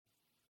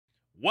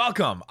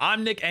Welcome,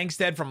 I'm Nick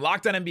Angstead from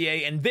Locked On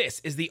NBA, and this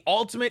is the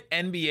Ultimate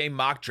NBA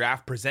Mock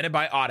Draft presented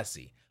by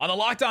Odyssey. On the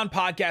Locked On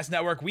Podcast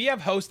Network, we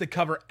have hosts that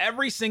cover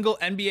every single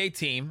NBA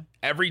team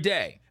every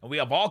day, and we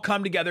have all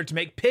come together to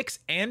make picks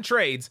and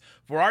trades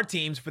for our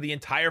teams for the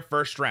entire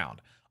first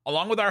round.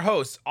 Along with our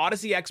hosts,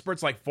 Odyssey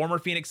experts like former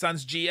Phoenix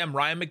Suns GM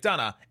Ryan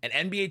McDonough and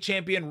NBA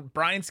champion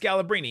Brian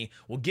Scalabrine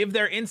will give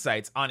their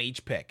insights on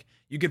each pick.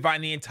 You can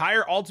find the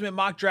entire Ultimate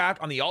Mock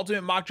Draft on the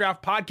Ultimate Mock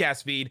Draft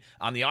podcast feed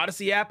on the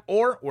Odyssey app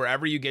or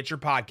wherever you get your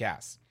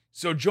podcasts.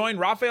 So join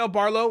Rafael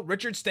Barlow,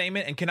 Richard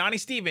Stayman, and Kanani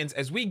Stevens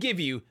as we give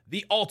you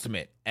the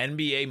Ultimate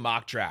NBA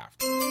Mock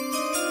Draft.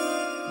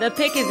 The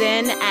pick is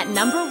in at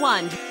number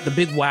 1. The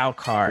big wild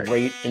card.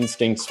 Great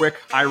instincts. Quick,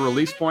 high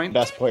release point.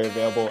 Best player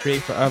available.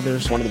 Create for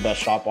others. One of the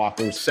best shot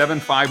blockers.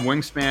 7'5"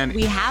 wingspan.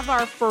 We have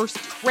our first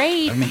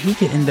trade. I mean, he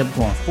could end up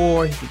going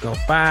 4. He could go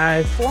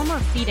 5. Former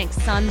Phoenix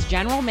Suns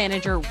general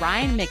manager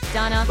Ryan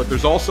McDonough. But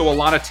there's also a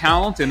lot of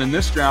talent, and in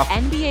this draft,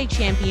 NBA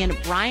champion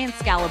Brian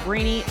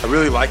Scalabrine. I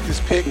really like this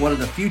pick. One of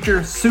the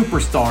future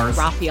superstars.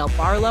 Rafael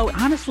Barlow.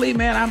 Honestly,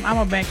 man, I'm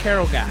a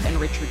Banchero guy. And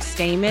Richard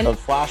Stayman. A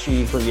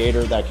flashy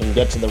creator that can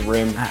get to the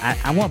rim.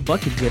 I want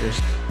bucket getters.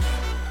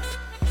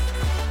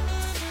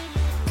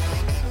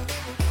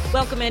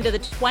 Welcome into the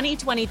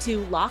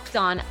 2022 Locked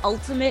On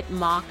Ultimate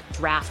Mock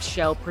Draft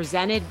Show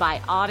presented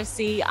by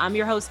Odyssey. I'm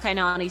your host,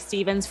 Kanani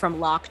Stevens from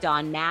Locked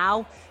On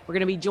Now. We're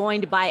going to be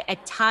joined by a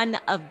ton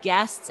of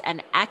guests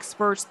and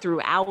experts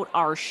throughout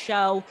our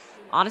show.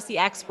 Odyssey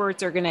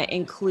experts are going to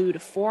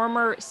include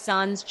former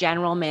Suns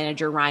general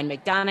manager Ryan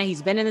McDonough.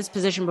 He's been in this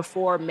position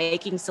before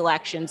making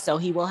selections, so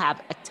he will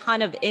have a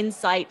ton of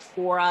insight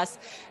for us,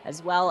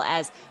 as well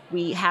as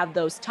we have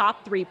those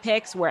top 3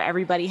 picks where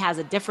everybody has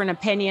a different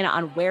opinion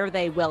on where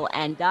they will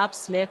end up,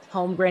 Smith,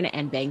 Holmgren,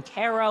 and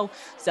Banchero.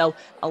 So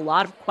a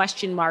lot of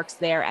question marks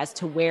there as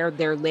to where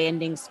their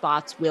landing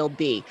spots will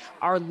be.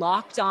 Our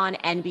Locked On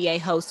NBA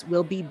hosts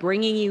will be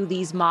bringing you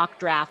these mock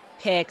draft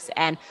picks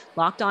and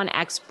Locked On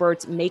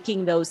experts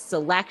making those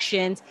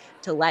selections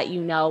to let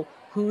you know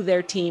who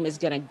their team is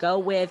going to go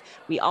with.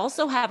 We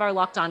also have our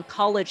Locked On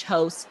college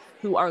hosts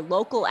who are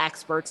local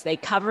experts. They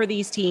cover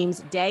these teams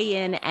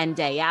day in and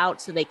day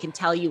out, so they can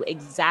tell you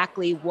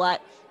exactly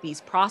what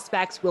these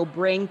prospects will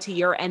bring to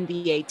your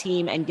NBA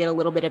team and get a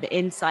little bit of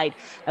insight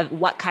of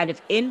what kind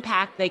of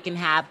impact they can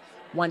have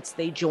once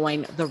they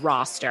join the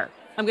roster.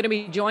 I'm going to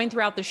be joined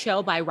throughout the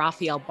show by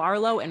Rafael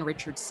Barlow and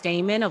Richard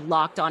Stayman of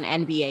Locked On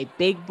NBA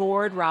Big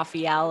Board.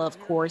 Rafael, of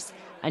course,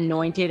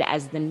 anointed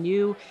as the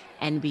new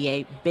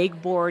NBA Big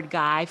Board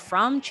guy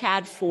from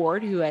Chad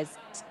Ford, who has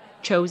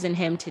chosen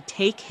him to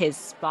take his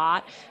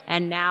spot.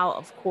 And now,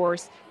 of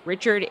course,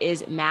 Richard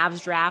is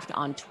Mavs Draft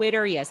on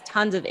Twitter. He has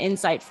tons of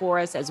insight for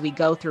us as we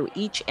go through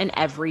each and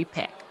every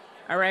pick.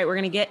 All right, we're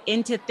going to get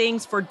into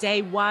things for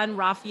day 1.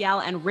 Rafael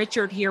and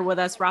Richard here with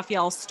us.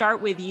 Rafael, I'll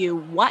start with you.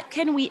 What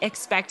can we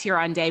expect here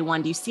on day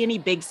 1? Do you see any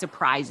big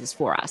surprises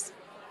for us?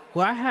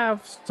 Well, I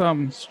have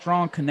some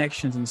strong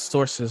connections and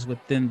sources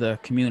within the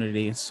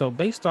community. So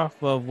based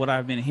off of what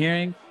I've been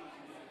hearing,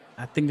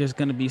 I think there's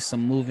going to be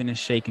some moving and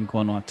shaking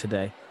going on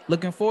today.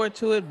 Looking forward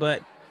to it,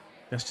 but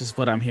that's just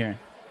what I'm hearing.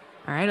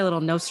 All right, a little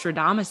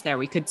Nostradamus there.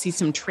 We could see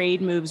some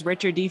trade moves.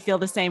 Richard, do you feel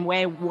the same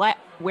way?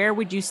 Where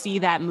would you see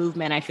that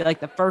movement? I feel like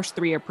the first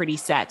 3 are pretty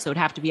set, so it'd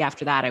have to be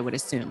after that, I would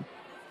assume.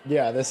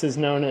 Yeah, this is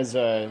known as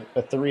a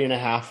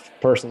 3.5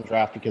 person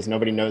draft because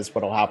nobody knows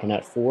what will happen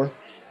at 4.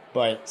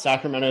 But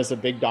Sacramento is a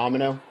big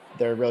domino.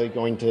 They're really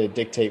going to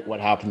dictate what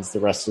happens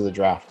the rest of the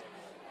draft.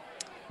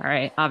 All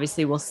right.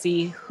 Obviously, we'll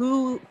see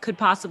who could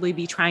possibly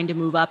be trying to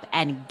move up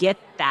and get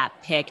that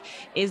pick.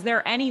 Is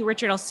there any,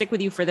 Richard, I'll stick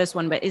with you for this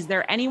one, but is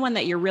there anyone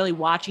that you're really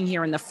watching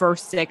here in the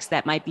first 6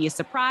 that might be a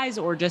surprise,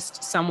 or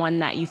just someone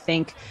that you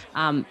think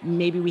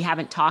maybe we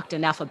haven't talked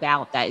enough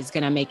about that is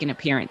going to make an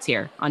appearance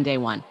here on day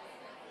 1?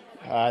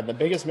 The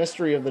biggest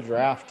mystery of the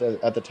draft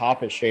at the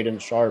top is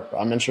Shaedon Sharpe.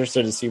 I'm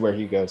interested to see where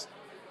he goes.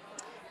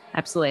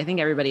 Absolutely. I think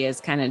everybody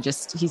is kind of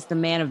he's the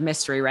man of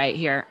mystery right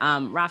here.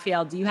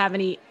 Rafael, do you have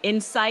any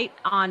insight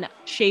on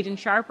Shaedon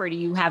Sharpe, or do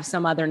you have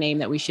some other name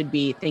that we should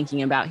be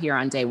thinking about here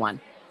on day 1?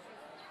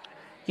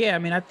 Yeah, I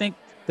mean, I think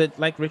that,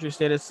 like Richard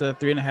said, it's a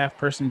 3.5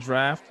 person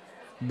draft,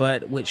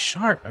 but with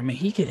Sharpe, I mean,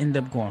 he could end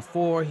up going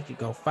 4, he could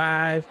go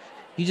 5.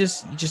 You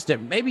just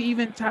maybe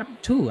even top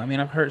 2. I mean,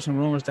 I've heard some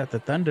rumors that the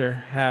Thunder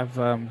have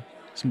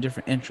some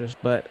different interests,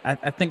 but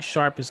I think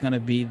Sharpe is going to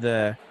be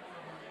the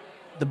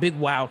big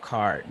wild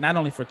card, not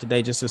only for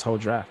today, just this whole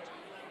draft.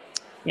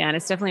 Yeah, and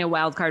it's definitely a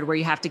wild card where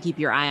you have to keep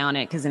your eye on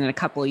it, because in a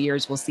couple of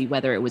years, we'll see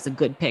whether it was a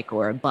good pick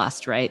or a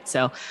bust, right?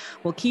 So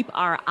we'll keep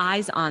our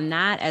eyes on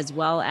that, as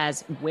well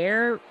as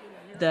where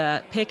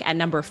the pick at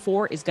number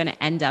 4 is going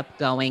to end up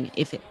going,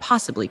 if it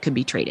possibly could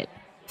be traded.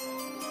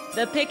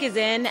 The pick is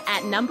in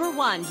at number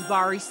 1.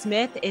 Jabari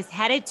Smith is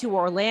headed to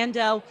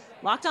Orlando.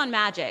 Locked On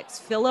Magic's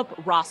Philip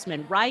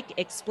Rossman-Reich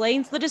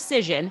explains the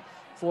decision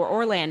for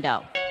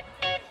Orlando.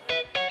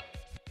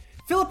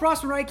 Philip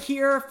Rossman-Reich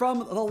here from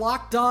the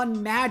Locked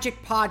On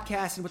Magic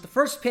podcast, and with the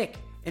first pick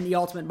in the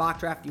Ultimate Mock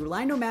Draft, the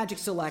Orlando Magic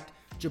select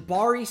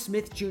Jabari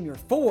Smith Jr.,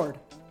 forward,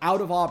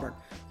 out of Auburn.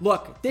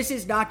 Look, this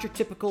is not your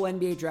typical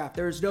NBA draft.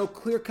 There is no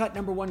clear-cut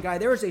number one guy.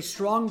 There is a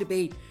strong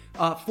debate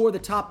for the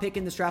top pick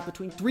in this draft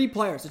between three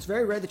players. It's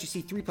very rare that you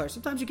see three players.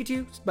 Sometimes you get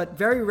two, but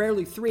very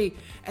rarely three.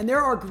 And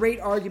there are great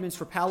arguments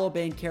for Paolo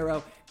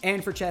Banchero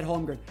and for Chet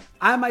Holmgren.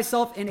 I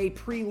myself, in a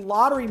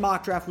pre-lottery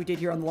mock draft we did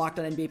here on the Locked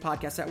On NBA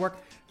Podcast Network,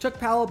 took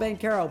Paolo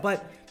Banchero.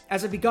 But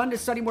as I've begun to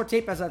study more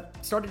tape, as I've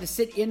started to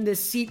sit in this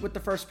seat with the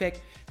first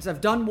pick, as I've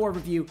done more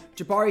review,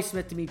 Jabari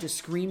Smith to me just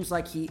screams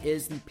like he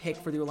is the pick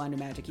for the Orlando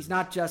Magic. He's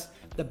not just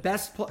the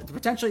best,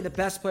 potentially the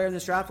best player in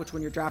this draft, which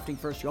when you're drafting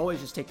first, you always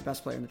just take the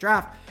best player in the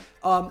draft.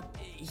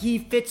 He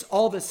fits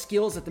all the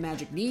skills that the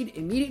Magic need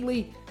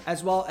immediately,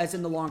 as well as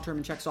in the long term,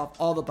 and checks off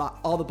all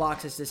the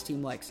boxes this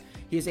team likes.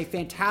 He is a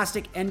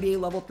fantastic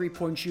NBA level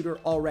 3-point shooter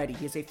already.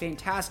 He is a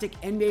fantastic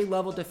NBA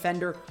level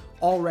defender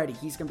already.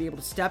 He's going to be able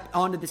to step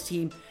onto this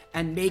team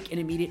and make an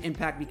immediate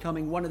impact,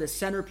 becoming one of the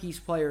centerpiece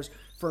players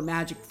for a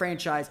Magic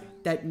franchise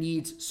that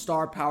needs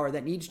star power,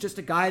 that needs just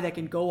a guy that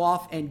can go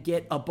off and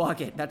get a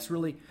bucket. That's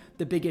really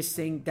the biggest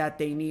thing that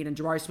they need. And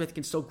Jabari Smith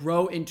can still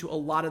grow into a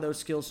lot of those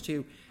skills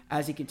too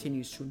as he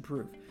continues to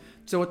improve.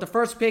 So with the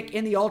first pick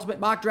in the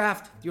Ultimate Mock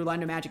Draft, the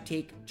Orlando Magic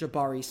take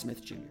Jabari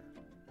Smith Jr.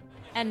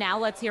 And now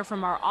let's hear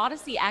from our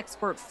Odyssey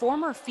expert,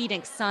 former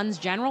Phoenix Suns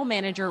general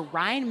manager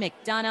Ryan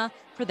McDonough,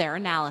 for their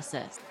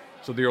analysis.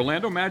 So the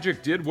Orlando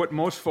Magic did what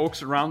most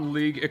folks around the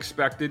league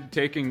expected,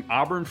 taking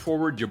Auburn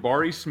forward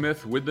Jabari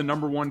Smith with the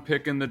number one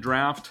pick in the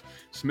draft.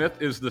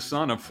 Smith is the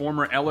son of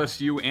former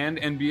LSU and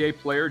NBA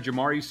player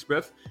Jamari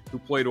Smith, who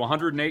played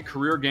 108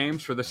 career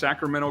games for the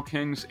Sacramento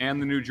Kings and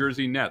the New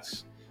Jersey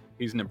Nets.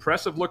 He's an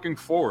impressive-looking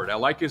forward. I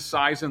like his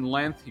size and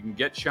length. He can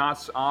get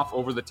shots off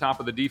over the top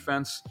of the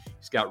defense.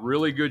 He's got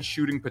really good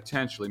shooting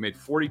potential. He made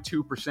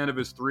 42% of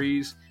his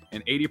threes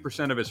and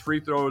 80% of his free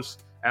throws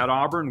at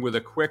Auburn with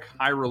a quick,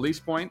 high release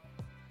point.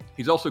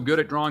 He's also good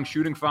at drawing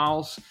shooting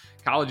fouls.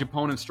 College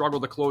opponents struggle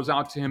to close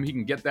out to him. He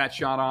can get that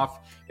shot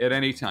off at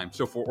any time.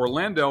 So for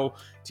Orlando,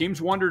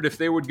 teams wondered if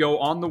they would go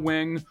on the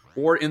wing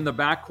or in the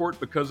backcourt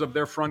because of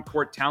their front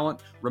court talent.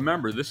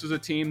 Remember, this is a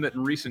team that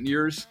in recent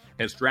years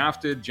has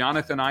drafted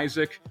Jonathan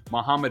Isaac,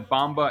 Mohamed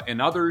Bamba,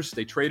 and others.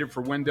 They traded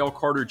for Wendell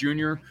Carter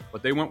Jr.,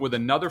 but they went with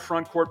another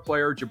front court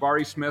player,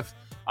 Jabari Smith,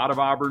 out of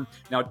Auburn.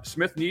 Now,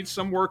 Smith needs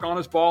some work on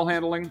his ball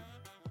handling.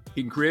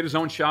 He can create his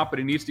own shot, but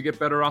he needs to get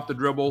better off the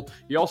dribble.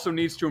 He also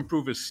needs to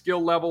improve his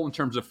skill level in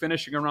terms of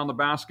finishing around the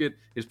basket.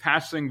 His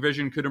passing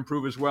vision could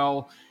improve as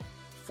well.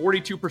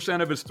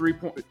 42% of his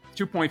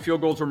two-point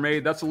field goals were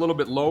made. That's a little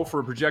bit low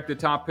for a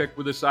projected top pick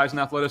with his size and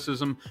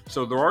athleticism.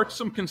 So there are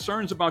some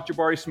concerns about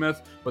Jabari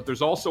Smith, but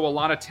there's also a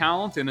lot of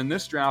talent. And in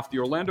this draft, the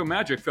Orlando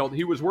Magic felt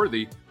he was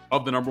worthy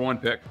of the number one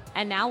pick.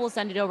 And now we'll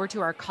send it over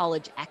to our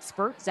college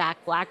expert,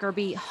 Zach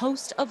Blackerby,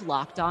 host of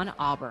Locked On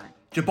Auburn.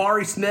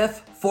 Jabari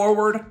Smith,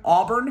 forward,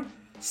 Auburn.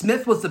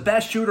 Smith was the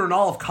best shooter in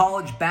all of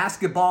college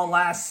basketball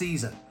last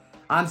season.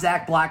 I'm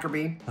Zach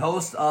Blackerby,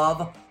 host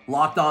of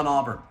Locked On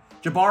Auburn.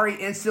 Jabari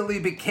instantly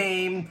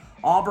became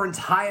Auburn's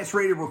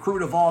highest-rated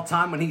recruit of all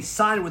time when he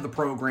signed with the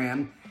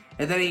program,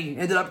 and then he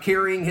ended up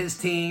carrying his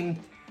team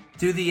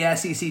to the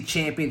SEC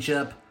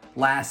championship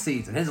last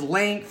season. His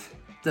length,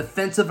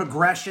 defensive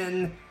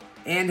aggression,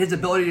 and his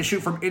ability to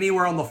shoot from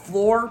anywhere on the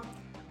floor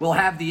will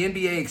have the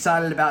NBA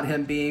excited about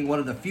him being one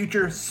of the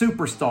future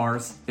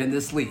superstars in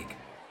this league.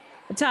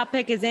 The top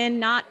pick is in.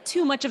 Not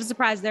too much of a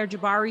surprise there.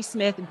 Jabari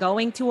Smith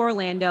going to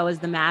Orlando as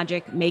the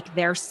Magic make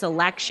their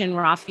selection.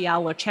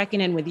 Raphael, we're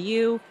checking in with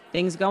you.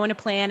 Things going to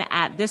plan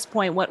at this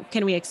point. What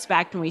can we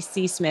expect when we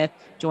see Smith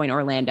join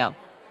Orlando?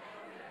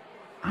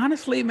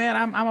 Honestly, man,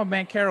 I'm a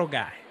Banchero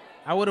guy.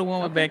 I would have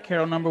went with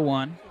Banchero number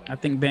one. I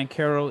think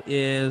Banchero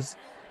is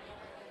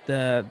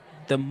the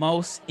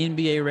most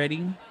NBA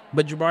ready,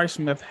 but Jabari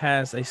Smith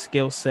has a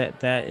skill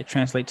set that it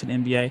translates to the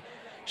NBA.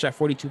 Shot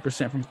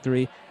 42% from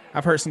three.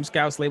 I've heard some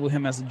scouts label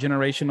him as a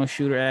generational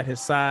shooter at his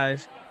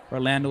size.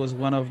 Orlando is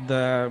one of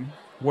the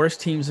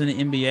worst teams in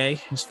the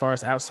NBA as far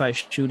as outside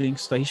shooting,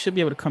 so he should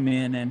be able to come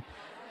in and,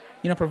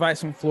 provide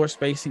some floor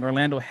spacing.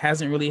 Orlando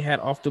hasn't really had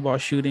off-the-ball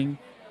shooting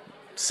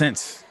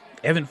since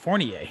Evan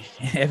Fournier.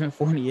 Evan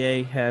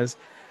Fournier has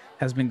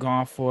been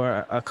gone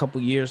for a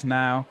couple years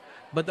now.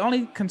 But the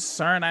only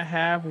concern I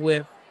have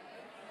with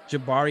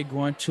Jabari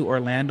going to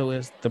Orlando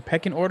is the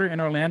pecking order in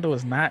Orlando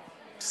is not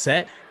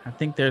set. I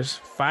think there's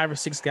 5 or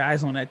 6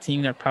 guys on that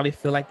team that probably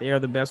feel like they are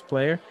the best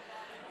player.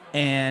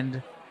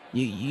 And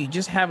you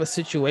just have a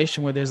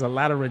situation where there's a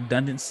lot of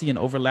redundancy and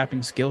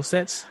overlapping skill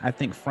sets. I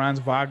think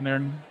Franz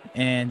Wagner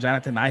and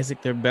Jonathan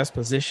Isaac, their best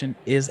position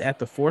is at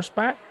the 4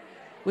 spot,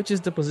 which is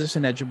the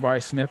position that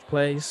Jabari Smith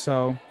plays.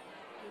 So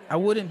I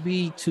wouldn't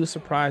be too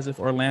surprised if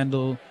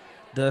Orlando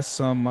does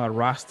some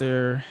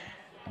roster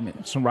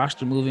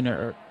moving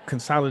or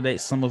consolidate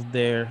some of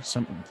their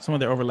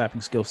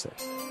overlapping skill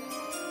sets.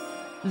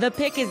 The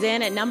pick is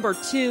in at number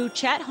 2.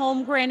 Chet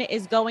Holmgren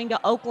is going to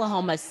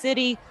Oklahoma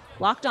City.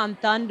 Locked On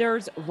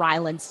Thunder's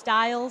Rylan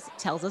Stiles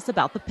tells us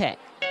about the pick.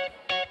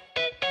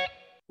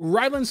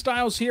 Rylan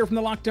Stiles here from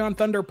the Locked On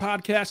Thunder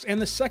podcast,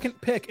 and the second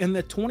pick in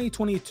the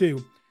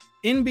 2022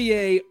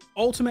 NBA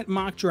Ultimate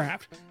Mock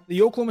Draft.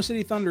 The Oklahoma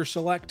City Thunder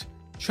select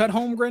Chet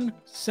Holmgren,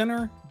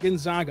 center,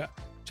 Gonzaga.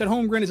 Chet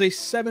Holmgren is a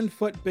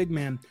 7-foot big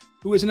man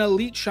who is an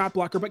elite shot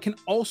blocker but can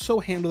also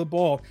handle the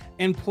ball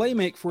and play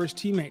make for his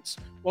teammates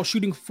while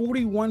shooting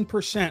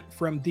 41%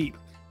 from deep.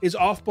 His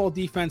off-ball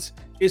defense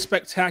is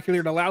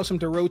spectacular. It allows him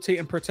to rotate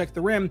and protect the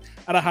rim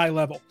at a high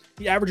level.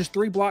 He averages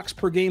 3 blocks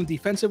per game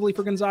defensively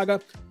for Gonzaga,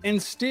 and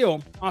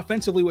still,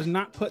 offensively, was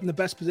not put in the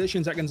best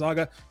positions at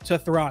Gonzaga to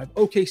thrive.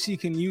 OKC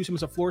can use him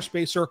as a floor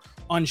spacer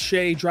on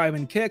Shea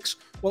drive-in kicks,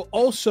 while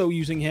also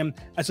using him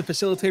as a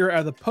facilitator out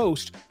of the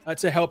post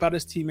to help out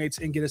his teammates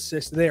and get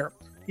assists there.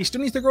 He still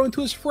needs to grow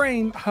into his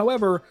frame.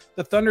 However,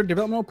 the Thunder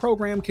developmental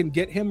program can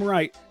get him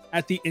right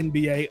at the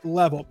NBA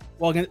level.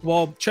 While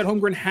Chet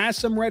Holmgren has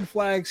some red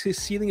flags, his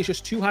ceiling is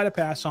just too high to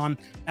pass on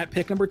at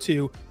pick number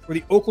 2 for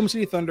the Oklahoma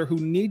City Thunder, who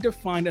need to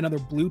find another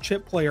blue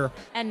chip player.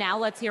 And now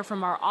let's hear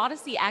from our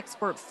Odyssey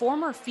expert,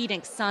 former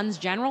Phoenix Suns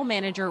general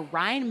manager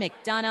Ryan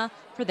McDonough,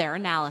 for their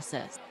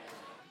analysis.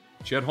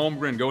 Chet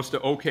Holmgren goes to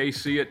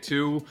OKC at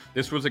 2.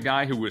 This was a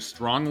guy who was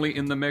strongly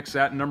in the mix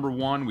at number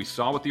 1. We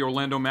saw what the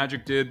Orlando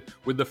Magic did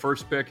with the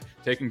first pick,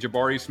 taking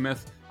Jabari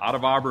Smith out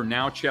of Auburn.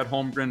 Now Chet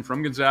Holmgren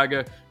from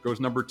Gonzaga goes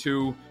number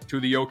 2 to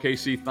the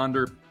OKC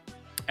Thunder,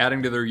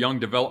 adding to their young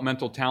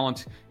developmental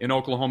talent in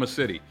Oklahoma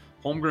City.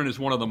 Holmgren is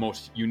one of the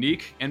most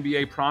unique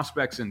NBA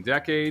prospects in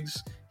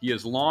decades. He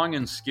is long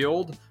and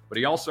skilled, but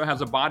he also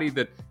has a body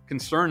that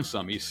concerns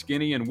some. He's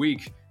skinny and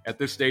weak at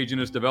this stage in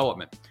his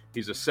development.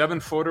 He's a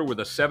 7-footer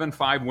with a 7'5"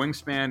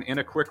 wingspan and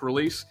a quick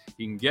release.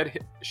 He can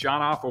get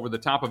shot off over the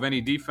top of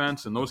any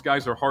defense, and those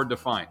guys are hard to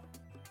find.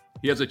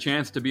 He has a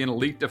chance to be an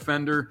elite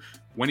defender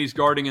when he's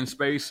guarding in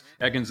space.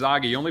 At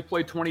Gonzaga, he only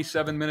played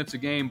 27 minutes a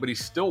game, but he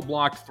still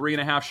blocked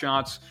 3.5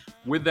 shots.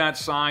 With that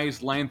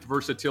size, length,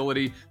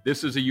 versatility,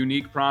 this is a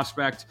unique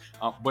prospect,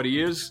 but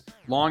he is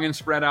long and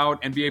spread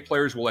out. NBA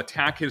players will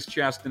attack his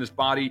chest and his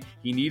body.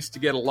 He needs to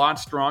get a lot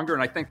stronger,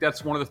 and I think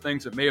that's one of the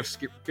things that may have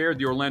scared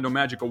the Orlando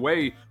Magic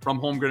away from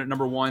Holmgren at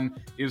number 1,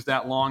 is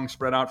that long,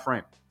 spread out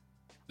frame.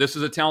 This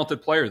is a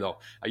talented player, though.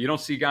 You don't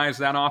see guys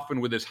that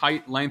often with his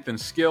height, length, and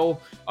skill.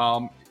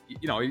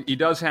 He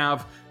does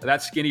have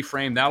that skinny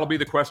frame. That'll be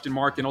the question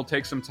mark, and it'll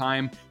take some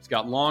time. He's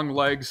got long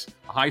legs,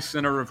 a high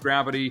center of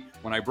gravity.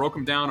 When I broke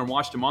him down and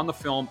watched him on the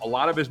film, a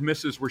lot of his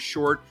misses were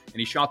short, and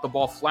he shot the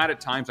ball flat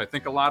at times. I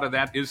think a lot of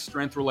that is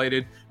strength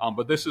related,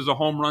 but this is a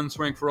home run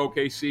swing for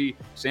OKC.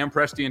 Sam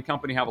Presti and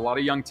company have a lot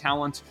of young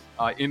talent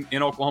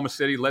in Oklahoma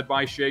City, led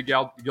by Shai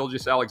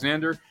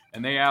Gilgeous-Alexander,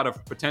 and they add a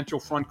potential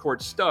front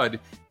court stud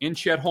in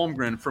Chet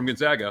Holmgren from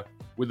Gonzaga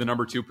with the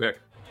number 2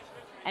 pick.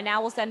 And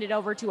now we'll send it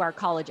over to our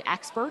college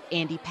expert,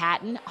 Andy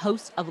Patton,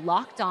 host of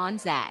Locked On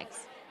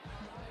Zags.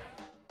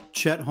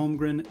 Chet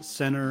Holmgren,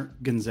 center,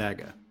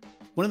 Gonzaga.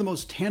 One of the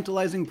most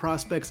tantalizing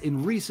prospects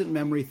in recent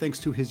memory thanks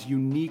to his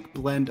unique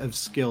blend of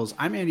skills.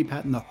 I'm Andy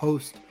Patton, the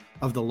host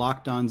of the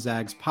Locked On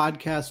Zags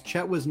podcast.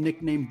 Chet was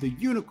nicknamed the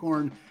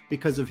Unicorn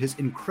because of his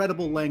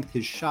incredible length,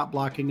 his shot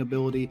blocking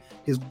ability,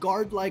 his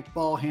guard-like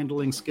ball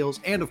handling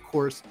skills, and of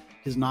course,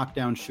 his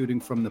knockdown shooting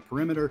from the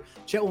perimeter.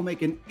 Chet will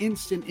make an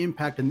instant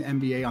impact in the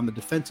NBA on the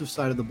defensive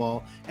side of the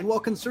ball. And while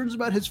concerns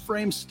about his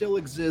frame still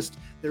exist,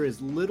 there is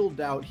little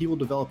doubt he will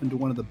develop into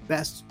one of the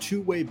best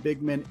two-way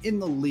big men in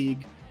the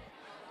league.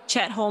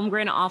 Chet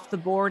Holmgren off the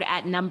board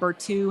at number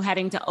 2,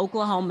 heading to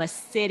Oklahoma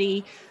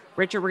City.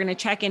 Richard, we're going to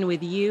check in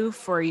with you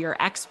for your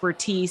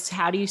expertise.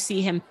 How do you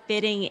see him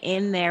fitting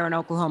in there in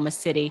Oklahoma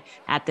City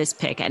at this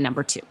pick at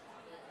number 2?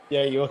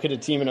 Yeah, you look at a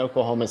team in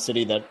Oklahoma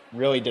City that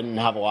really didn't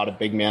have a lot of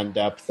big man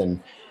depth,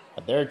 and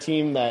they're a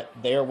team that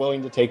they are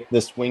willing to take the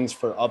swings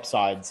for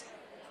upsides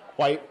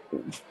quite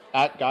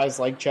at guys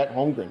like Chet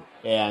Holmgren.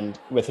 And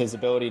with his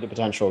ability to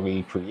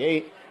potentially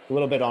create a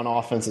little bit on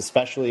offense,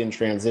 especially in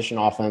transition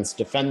offense,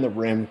 defend the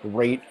rim,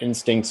 great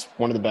instincts,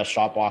 one of the best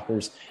shot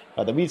blockers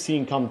that we've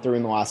seen come through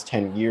in the last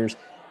 10 years.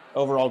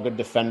 Overall good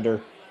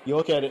defender. You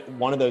look at it,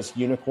 one of those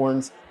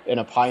unicorns and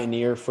a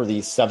pioneer for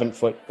these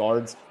 7-foot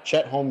guards.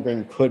 Chet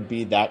Holmgren could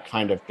be that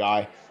kind of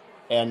guy.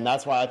 And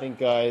that's why I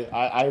think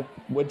I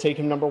would take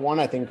him number 1.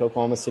 I think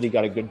Oklahoma City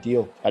got a good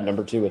deal at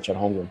number 2 with Chet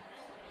Holmgren.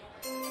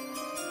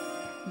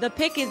 The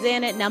pick is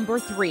in at number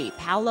 3.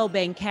 Paolo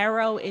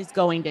Banchero is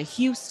going to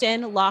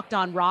Houston. Locked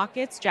On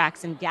Rockets,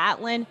 Jackson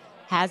Gatlin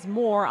has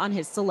more on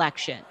his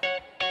selection.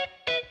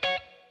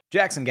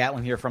 Jackson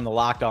Gatlin here from the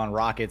Locked On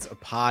Rockets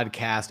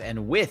podcast,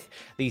 and with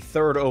the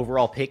 3rd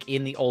overall pick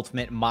in the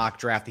Ultimate Mock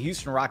Draft, the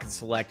Houston Rockets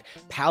select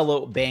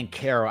Paolo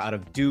Banchero out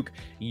of Duke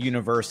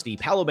University.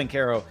 Paolo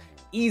Banchero,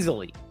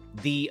 easily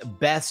the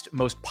best,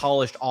 most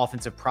polished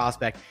offensive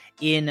prospect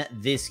in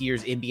this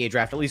year's NBA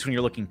draft, at least when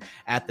you're looking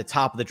at the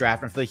top of the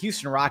draft. And for the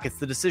Houston Rockets,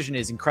 the decision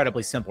is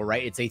incredibly simple,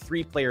 right? It's a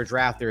 3-player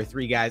draft. There are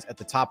 3 guys at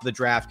the top of the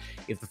draft.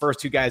 If the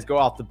first 2 guys go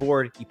off the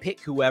board, you pick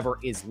whoever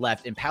is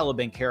left. And Paolo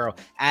Banchero,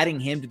 adding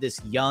him to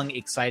this young,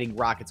 exciting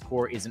Rockets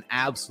core is an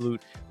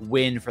absolute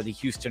win for the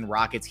Houston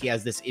Rockets. He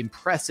has this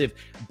impressive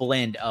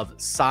blend of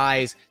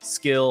size,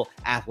 skill,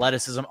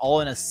 athleticism,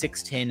 all in a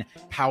 6'10"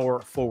 power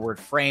forward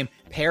frame.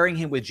 Pairing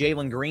him with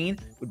Jalen Green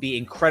would be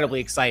incredibly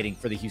exciting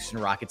for the Houston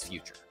Rockets'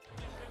 future.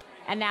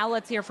 And now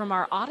let's hear from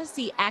our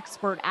Odyssey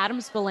expert,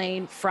 Adam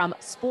Spillane from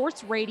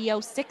Sports Radio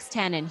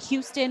 610 in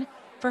Houston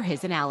for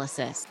his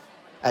analysis.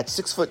 At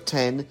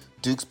 6'10",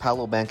 Duke's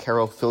Paolo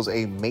Banchero fills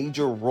a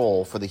major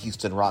role for the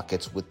Houston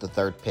Rockets with the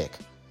third pick,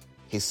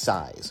 his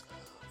size.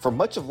 For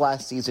much of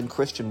last season,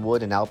 Christian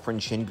Wood and Alperen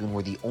Sengun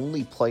were the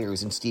only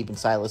players in Stephen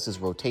Silas's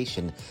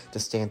rotation to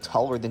stand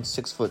taller than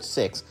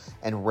 6'6",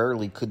 and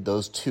rarely could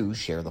those two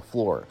share the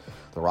floor.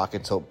 The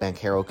Rockets hope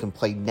Banchero can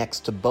play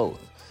next to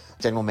both.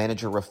 General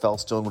Manager Rafael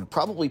Stone would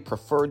probably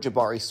prefer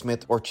Jabari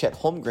Smith or Chet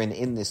Holmgren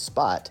in this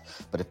spot,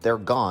 but if they're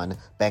gone,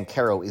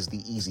 Banchero is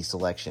the easy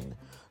selection.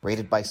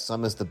 Rated by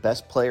some as the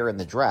best player in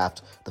the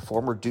draft, the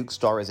former Duke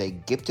star is a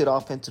gifted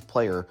offensive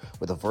player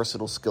with a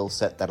versatile skill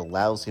set that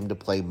allows him to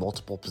play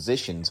multiple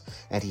positions,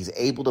 and he's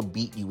able to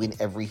beat you in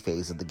every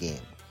phase of the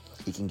game.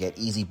 He can get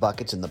easy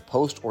buckets in the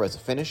post or as a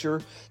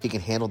finisher, he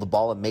can handle the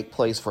ball and make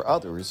plays for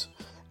others,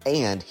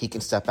 and he can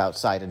step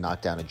outside and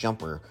knock down a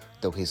jumper,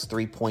 though his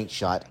three-point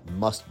shot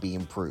must be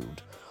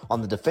improved.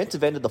 On the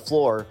defensive end of the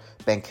floor,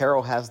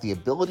 Banchero has the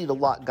ability to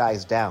lock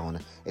guys down.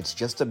 It's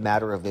just a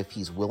matter of if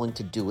he's willing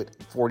to do it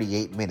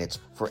 48 minutes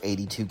for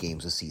 82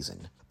 games a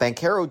season.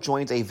 Banchero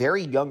joins a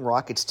very young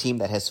Rockets team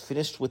that has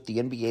finished with the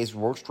NBA's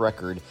worst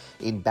record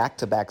in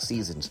back-to-back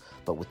seasons,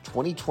 but with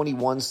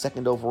 2021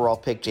 second overall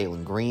pick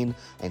Jalen Green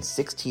and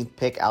 16th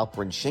pick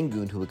Alperen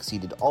Sengun, who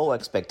exceeded all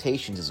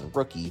expectations as a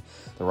rookie,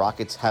 the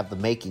Rockets have the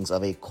makings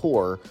of a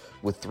core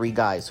with three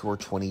guys who are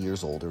 20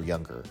 years old or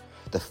younger.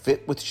 The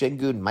fit with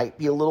Sengun might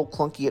be a little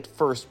clunky at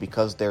first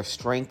because their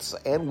strengths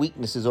and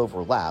weaknesses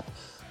overlap,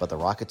 but the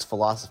Rockets'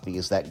 philosophy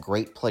is that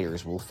great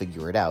players will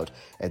figure it out,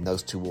 and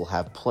those two will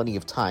have plenty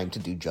of time to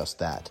do just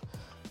that.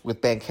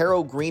 With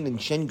Banchero, Green, and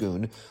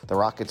Sengun, the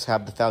Rockets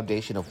have the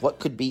foundation of what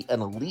could be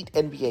an elite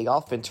NBA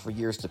offense for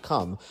years to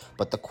come,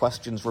 but the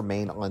questions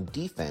remain on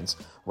defense,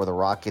 where the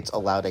Rockets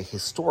allowed a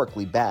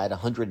historically bad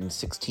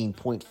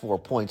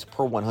 116.4 points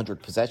per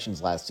 100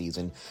 possessions last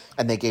season,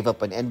 and they gave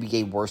up an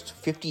NBA worst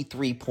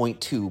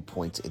 53.2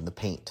 points in the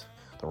paint.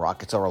 The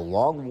Rockets are a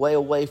long way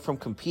away from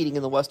competing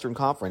in the Western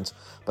Conference,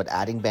 but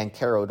adding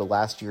Banchero to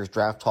last year's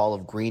draft haul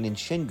of Green and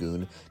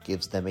Sengun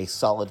gives them a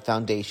solid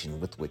foundation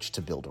with which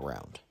to build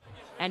around.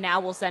 And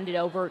now we'll send it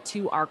over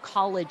to our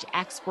college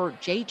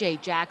expert,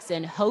 JJ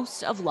Jackson,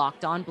 host of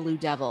Locked On Blue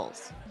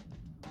Devils.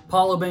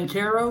 Paolo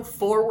Banchero,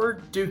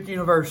 forward, Duke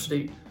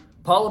University.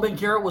 Paolo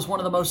Banchero was one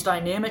of the most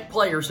dynamic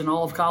players in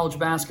all of college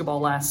basketball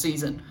last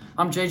season.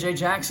 I'm JJ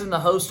Jackson, the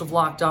host of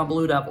Locked On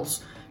Blue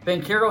Devils.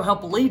 Banchero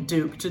helped lead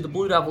Duke to the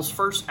Blue Devils'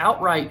 first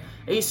outright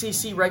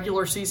ACC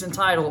regular season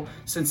title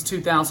since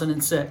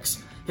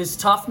 2006. His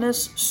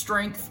toughness,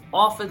 strength,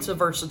 offensive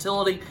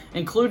versatility,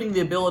 including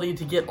the ability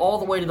to get all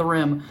the way to the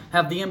rim,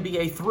 have the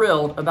NBA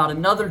thrilled about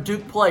another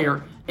Duke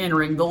player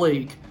entering the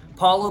league.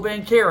 Paolo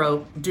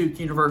Banchero, Duke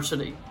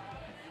University.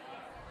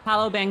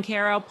 Paolo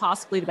Banchero,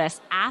 possibly the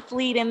best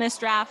athlete in this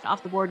draft,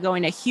 off the board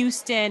going to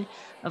Houston.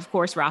 Of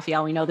course,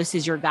 Raphael, we know this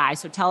is your guy,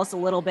 so tell us a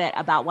little bit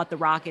about what the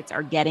Rockets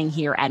are getting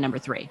here at number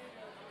 3.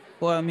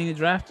 Well, I mean, the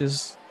draft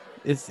is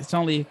it's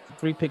only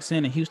 3 picks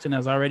in, and Houston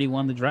has already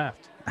won the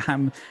draft.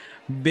 I'm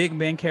a big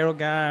Banchero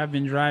guy. I've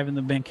been driving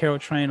the Banchero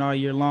train all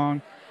year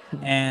long,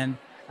 and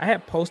I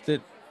had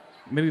posted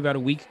maybe about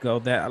a week ago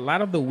that a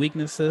lot of the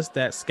weaknesses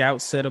that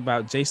scouts said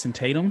about Jason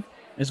Tatum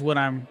is what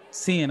I'm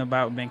seeing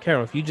about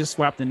Banchero. If you just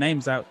swap the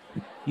names out,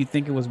 you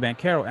think it was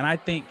Banchero. And I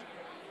think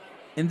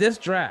in this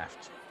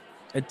draft,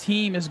 a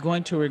team is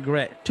going to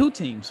regret, 2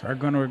 teams are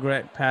going to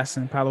regret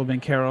passing Paolo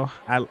Banchero.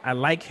 I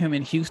like him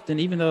in Houston,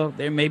 even though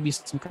there may be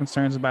some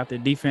concerns about their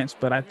defense.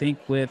 But I think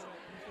with,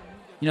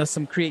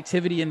 some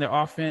creativity in their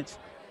offense,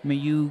 I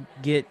mean, you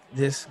get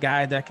this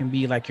guy that can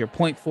be like your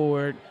point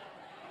forward.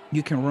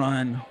 You can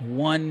run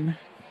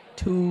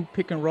 1-2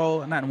 pick and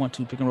roll, not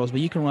 1-2 pick and rolls,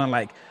 but you can run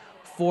like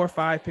 4 or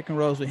 5 pick and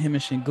rolls with him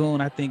and Sengun.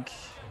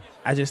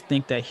 I just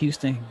think that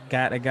Houston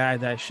got a guy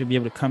that should be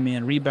able to come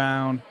in,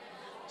 rebound,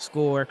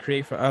 score,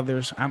 create for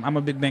others. I'm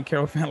a big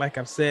Banchero fan, like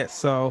I've said,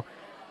 so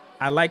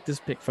I like this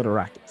pick for the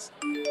Rockets.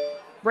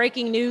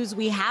 Breaking news,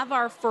 we have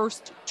our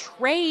first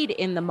trade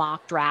in the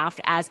mock draft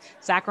as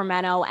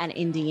Sacramento and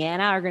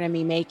Indiana are going to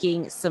be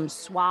making some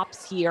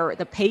swaps here.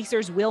 The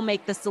Pacers will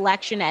make the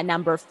selection at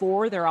number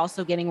 4. They're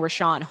also getting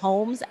Richaun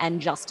Holmes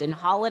and Justin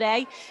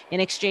Holiday.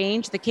 In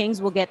exchange, the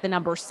Kings will get the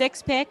number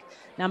 6 pick,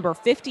 number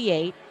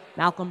 58,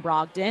 Malcolm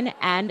Brogdon,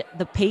 and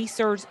the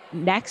Pacers'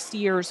 next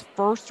year's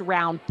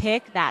first-round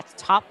pick. That's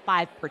top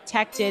 5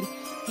 protected.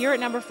 Here at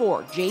number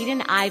 4,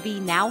 Jaden Ivey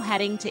now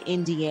heading to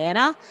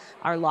Indiana.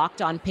 Our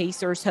Locked On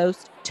Pacers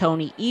host,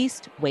 Tony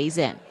East, weighs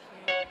in.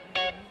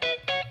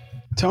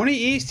 Tony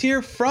East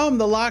here from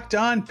the Locked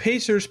On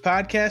Pacers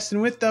podcast,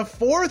 and with the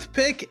 4th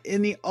pick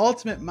in the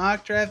ultimate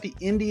mock draft, the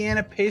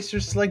Indiana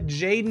Pacers select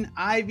Jaden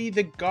Ivey,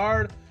 the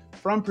guard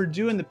from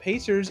Purdue, and the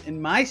Pacers,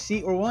 in my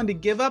seat, were willing to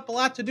give up a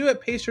lot to do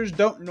it. Pacers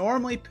don't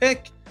normally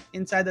pick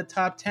inside the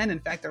top 10. In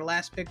fact, their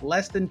last pick,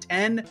 less than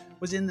 10,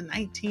 was in the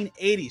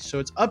 1980s. So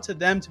it's up to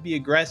them to be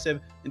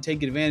aggressive and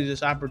take advantage of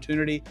this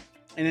opportunity.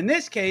 And in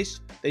this case,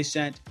 they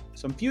sent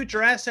some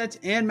future assets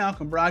and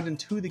Malcolm Brogdon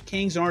to the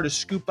Kings in order to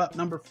scoop up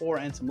number 4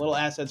 and some little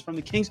assets from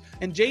the Kings.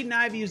 And Jaden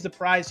Ivey is the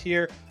prize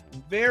here.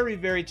 Very,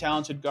 very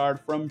talented guard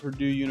from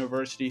Purdue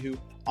University who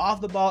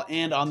off the ball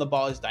and on the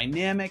ball is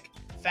dynamic,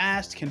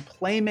 fast, can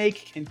play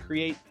make, can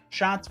create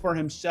shots for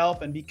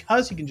himself. And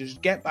because he can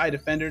just get by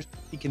defenders,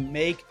 he can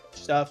make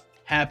stuff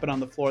happen on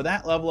the floor.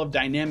 That level of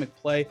dynamic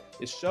play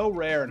is so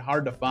rare and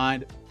hard to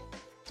find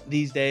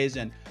these days.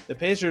 And the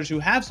Pacers, who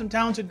have some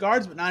talented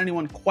guards, but not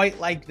anyone quite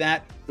like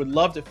that, would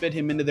love to fit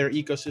him into their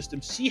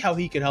ecosystem, see how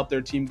he could help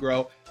their team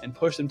grow and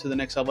push them to the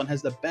next level, and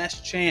has the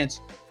best chance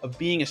of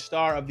being a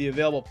star of the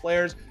available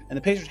players. And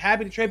the Pacers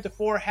happy to trade the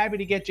 4, happy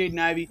to get Jaden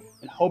Ivey,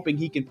 and hoping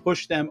he can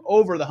push them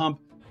over the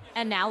hump.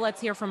 And now let's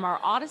hear from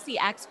our Odyssey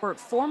expert,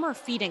 former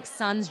Phoenix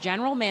Suns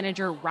general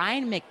manager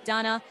Ryan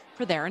McDonough,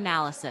 for their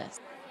analysis.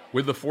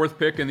 With the 4th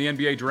pick in the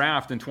NBA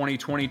draft in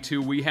 2022,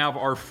 we have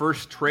our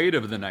first trade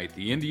of the night.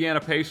 The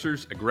Indiana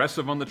Pacers,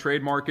 aggressive on the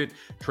trade market,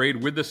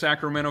 trade with the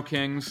Sacramento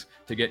Kings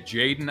to get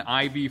Jaden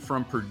Ivey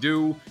from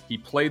Purdue. He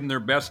played in their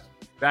best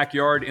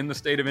backyard in the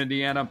state of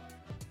Indiana.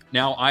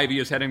 Now Ivey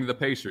is heading to the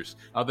Pacers.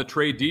 The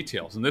trade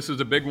details, and this is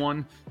a big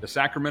one. The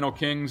Sacramento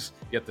Kings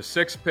get the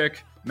 6th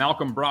pick,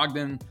 Malcolm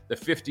Brogdon, the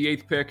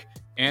 58th pick,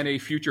 and a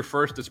future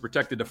first that's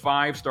protected to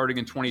 5 starting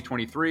in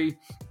 2023.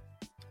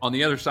 On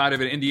the other side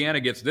of it, Indiana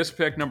gets this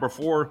pick, number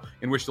 4,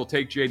 in which they'll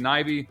take Jaden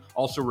Ivey,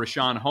 also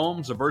Rashawn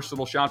Holmes, a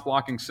versatile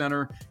shot-blocking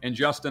center, and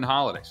Justin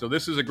Holiday. So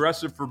this is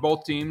aggressive for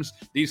both teams.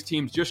 These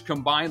teams just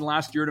combined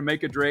last year to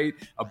make a trade,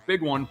 a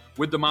big one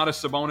with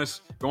Domantas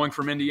Sabonis going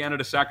from Indiana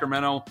to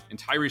Sacramento, and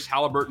Tyrese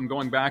Halliburton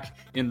going back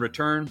in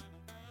return.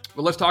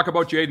 But let's talk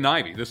about Jaden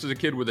Ivey. This is a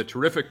kid with a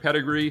terrific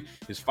pedigree.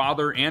 His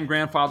father and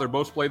grandfather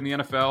both played in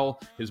the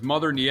NFL. His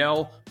mother,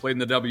 Niele, played in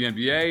the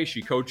WNBA.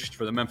 She coached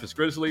for the Memphis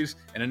Grizzlies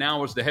and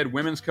now is the head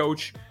women's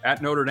coach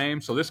at Notre Dame.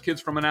 So this kid's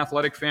from an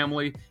athletic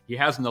family. He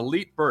has an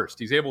elite burst.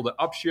 He's able to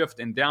upshift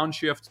and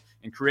downshift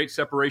and create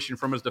separation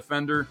from his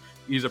defender.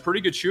 He's a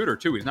pretty good shooter,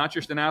 too. He's not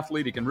just an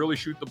athlete. He can really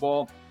shoot the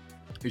ball.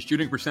 His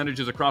shooting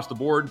percentages across the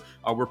board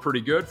were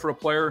pretty good for a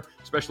player,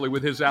 especially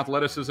with his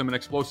athleticism and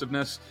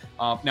explosiveness.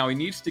 Now, he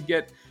needs to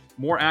get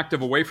more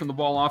active away from the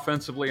ball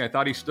offensively. I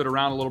thought he stood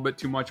around a little bit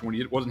too much when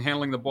he wasn't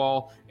handling the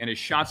ball, and his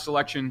shot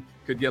selection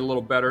could get a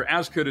little better,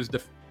 as could his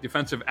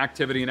defensive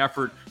activity and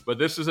effort. But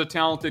this is a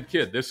talented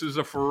kid. This is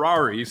a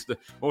Ferrari. He's the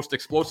most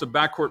explosive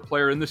backcourt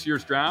player in this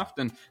year's draft,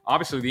 and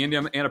obviously the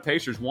Indiana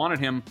Pacers wanted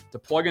him to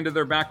plug into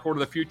their backcourt of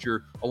the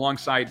future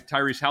alongside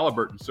Tyrese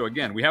Halliburton. So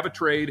again, we have a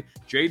trade.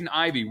 Jaden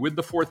Ivey with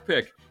the 4th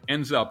pick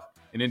ends up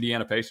in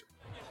Indiana Pacers.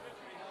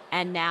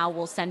 And now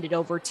we'll send it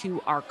over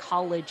to our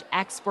college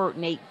expert,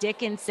 Nate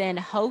Dickinson,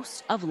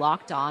 host of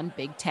Locked On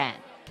Big Ten.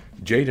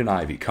 Jaden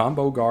Ivey,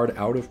 combo guard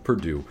out of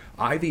Purdue.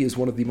 Ivey is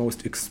one of the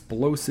most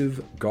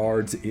explosive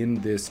guards in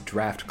this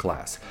draft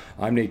class.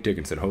 I'm Nate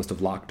Dickinson, host of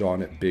Locked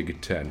On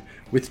Big Ten.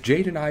 With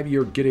Jaden Ivey,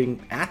 you're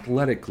getting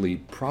athletically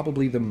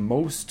probably the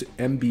most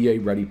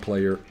NBA-ready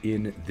player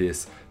in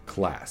this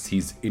class.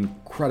 He's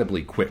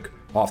incredibly quick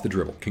off the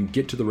dribble, can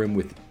get to the rim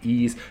with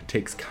ease,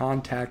 takes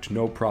contact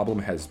no problem,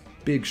 has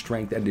big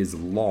strength, and is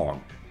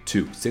long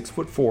too.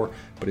 6'4",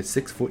 but a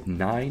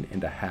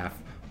 6'9.5"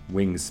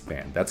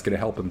 wingspan. That's going to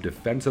help him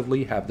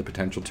defensively, have the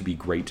potential to be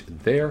great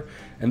there.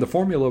 And the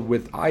formula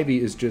with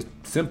Ivey is just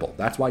simple.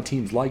 That's why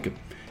teams like him.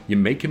 You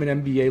make him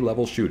an NBA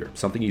level shooter,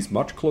 something he's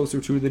much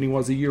closer to than he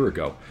was a year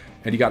ago,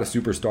 and you got a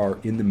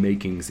superstar in the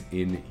makings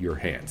in your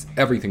hands.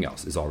 Everything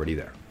else is already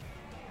there.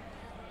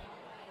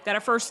 Got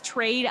our first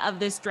trade of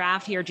this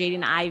draft here.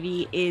 Jaden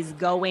Ivey is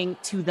going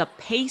to the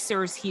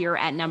Pacers here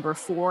at number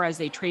 4 as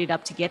they traded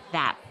up to get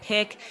that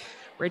pick.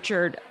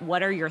 Richard,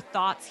 what are your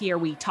thoughts here?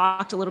 We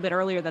talked a little bit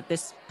earlier that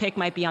this pick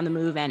might be on the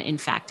move, and in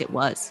fact it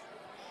was.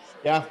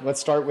 Yeah,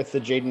 let's start with the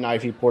Jaden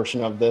Ivey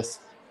portion of this.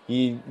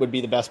 He would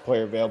be the best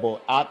player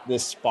available at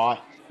this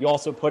spot. You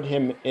also put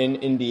him in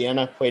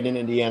Indiana, played in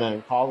Indiana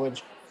in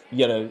college. You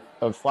get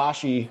a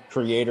flashy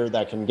creator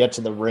that can get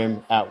to the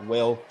rim at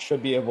will,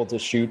 should be able to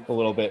shoot a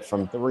little bit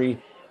from 3.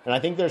 And I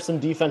think there's some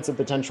defensive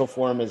potential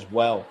for him as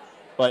well.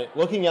 But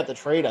looking at the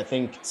trade, I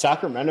think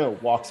Sacramento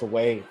walks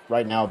away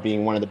right now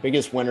being one of the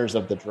biggest winners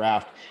of the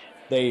draft.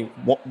 They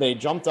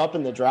jumped up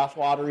in the draft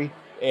lottery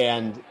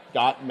and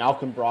got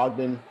Malcolm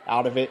Brogdon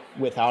out of it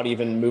without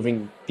even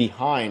moving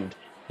behind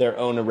their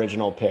own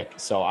original pick.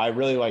 So I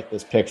really like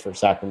this pick for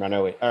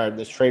Sacramento, or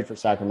this trade for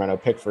Sacramento,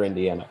 pick for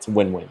Indiana. It's a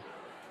win-win.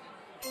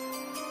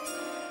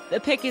 The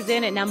pick is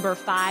in at number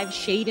 5,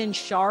 Shaedon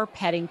Sharpe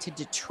heading to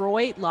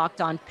Detroit. Locked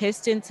On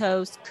Pistons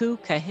host Ku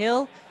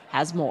Khahil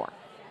has more.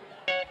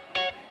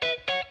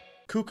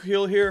 Ku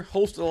Khahil here,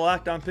 host of the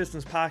Locked On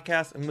Pistons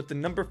podcast, and with the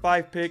number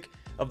 5 pick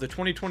of the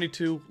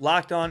 2022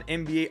 Locked On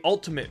NBA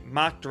Ultimate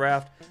Mock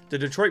Draft, the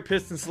Detroit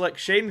Pistons select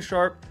Shaedon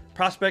Sharpe,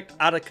 prospect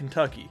out of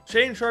Kentucky.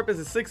 Shaedon Sharpe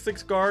is a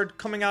 6'6" guard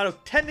coming out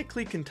of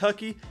technically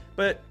Kentucky,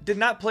 but did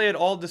not play at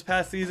all this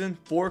past season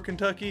for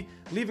Kentucky,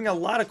 leaving a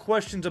lot of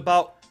questions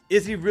about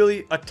Is he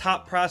really a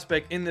top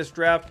prospect in this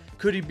draft?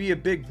 Could he be a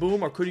big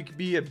boom or could he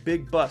be a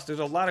big bust? There's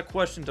a lot of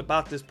questions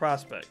about this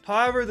prospect.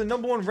 However, the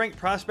number 1 ranked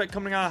prospect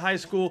coming out of high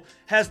school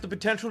has the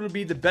potential to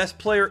be the best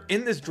player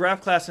in this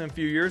draft class in a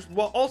few years,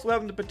 while also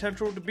having the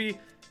potential to be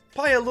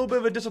probably a little bit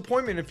of a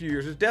disappointment in a few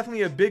years. It's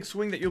definitely a big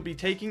swing that you'll be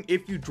taking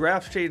if you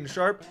draft Shaedon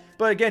Sharpe.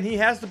 But again, he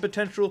has the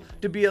potential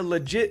to be a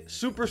legit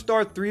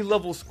superstar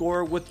 3-level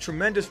scorer with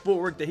tremendous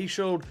footwork that he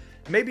showed,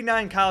 maybe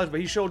not in college, but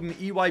he showed in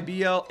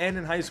EYBL and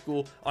in high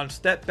school on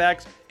step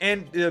backs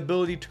and the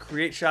ability to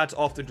create shots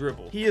off the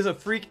dribble. He is a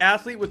freak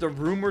athlete with a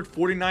rumored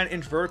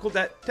 49-inch vertical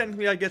that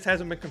technically I guess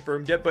hasn't been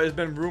confirmed yet, but has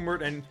been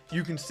rumored, and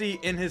you can see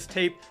in his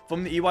tape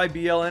from the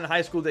EYBL and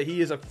high school that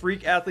he is a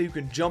freak athlete who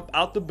can jump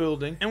out the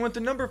building. And with the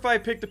number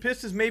 5 pick, the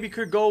Pistons maybe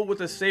could go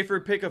with a safer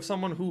pick of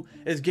someone who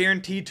is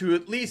guaranteed to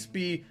at least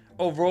be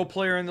a role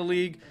player in the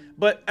league.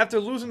 But after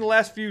losing the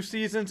last few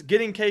seasons,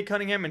 getting Cade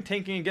Cunningham and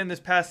tanking again this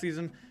past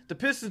season, the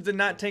Pistons did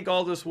not tank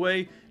all this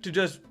way to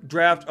just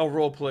draft a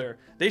role player.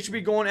 They should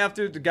be going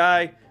after the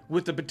guy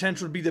with the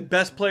potential to be the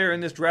best player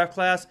in this draft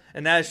class,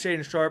 and that is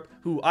Shaedon Sharpe,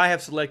 who I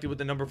have selected with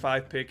the number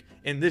 5 pick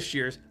in this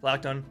year's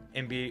Locked On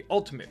NBA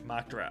Ultimate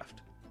Mock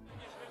Draft.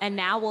 And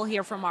now we'll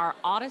hear from our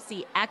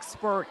Odyssey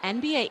expert,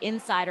 NBA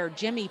insider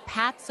Jimmy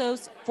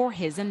Patsos, for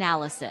his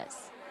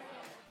analysis.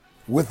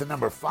 With the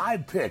number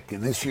 5 pick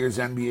in this year's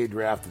NBA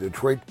draft, the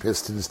Detroit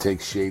Pistons take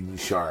Shaedon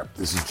Sharpe.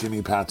 This is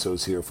Jimmy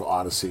Patsos here for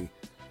Odyssey.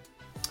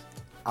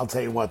 I'll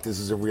tell you what, this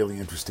is a really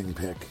interesting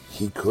pick.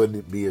 He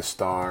could be a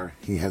star.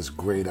 He has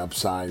great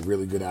upside,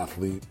 really good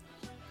athlete.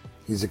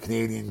 He's a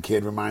Canadian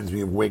kid, reminds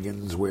me of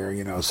Wiggins, where,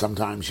 you know,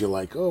 sometimes you're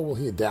like, oh, will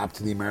he adapt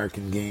to the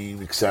American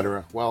game,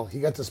 etc. Well, he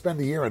got to spend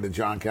a year under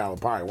John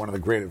Calipari, one of the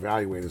great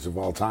evaluators of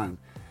all time.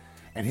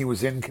 And he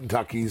was in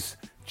Kentucky's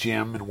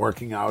gym and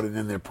working out and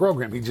in their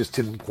program. He just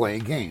didn't play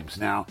games.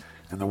 Now,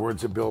 in the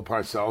words of Bill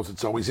Parcells,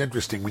 it's always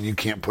interesting when you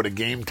can't put a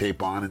game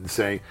tape on and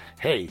say,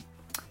 hey,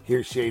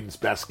 here's Shaedon's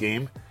best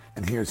game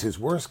and here's his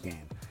worst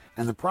game.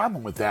 And the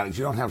problem with that is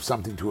you don't have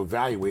something to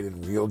evaluate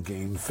in real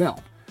game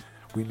film.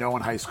 We know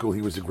in high school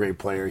he was a great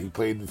player. He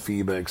played in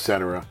FIBA,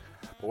 etc.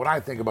 But what I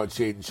think about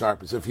Shaedon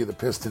Sharpe is if you're the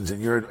Pistons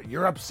and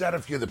you're upset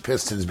if you're the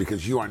Pistons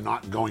because you are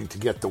not going to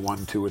get the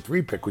 1, 2, or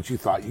 3 pick, which you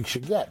thought you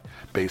should get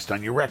based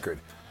on your record.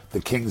 The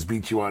Kings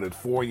beat you out at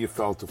 4, you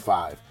fell to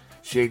 5.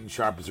 Shaedon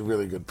Sharpe is a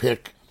really good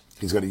pick.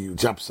 He's got a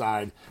huge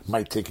upside.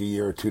 Might take a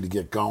year or 2 to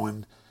get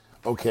going.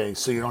 Okay,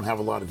 so you don't have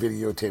a lot of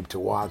videotape to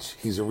watch.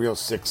 He's a real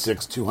 6'6",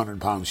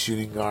 200-pound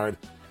shooting guard.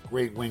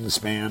 Great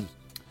wingspan.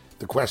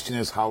 The question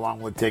is, how long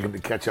will it take him to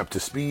catch up to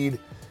speed?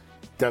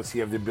 Does he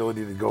have the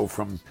ability to go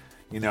from,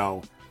 you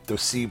know, the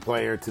C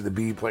player to the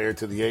B player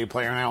to the A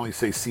player? And I only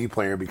say C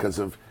player because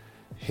of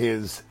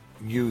his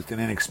youth and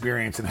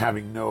inexperience and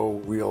having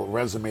no real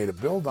resume to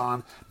build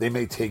on. They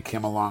may take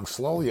him along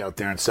slowly out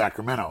there in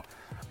Sacramento.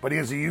 But he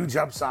has a huge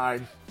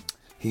upside.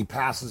 He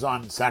passes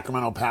on,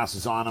 Sacramento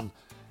passes on him.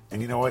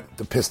 And you know what?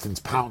 The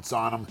Pistons pounce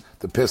on him.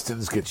 The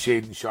Pistons get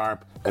Shaedon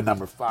Sharpe at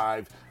number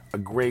 5. A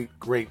great,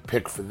 great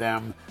pick for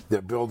them.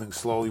 They're building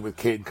slowly with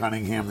Cade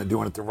Cunningham. They're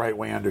doing it the right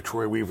way under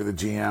Troy Weaver, the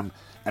GM.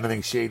 And I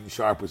think Shaedon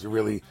Sharpe was a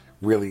really,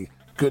 really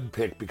good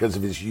pick because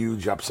of his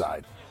huge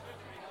upside.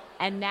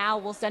 And now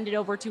we'll send it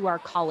over to our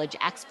college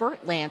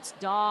expert, Lance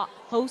Daw,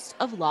 host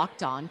of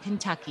Locked On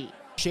Kentucky.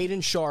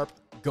 Shaedon Sharpe,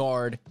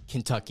 guard,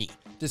 Kentucky.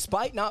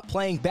 Despite not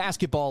playing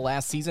basketball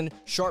last season,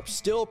 Sharpe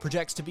still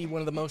projects to be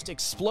one of the most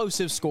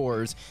explosive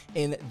scorers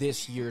in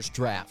this year's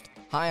draft.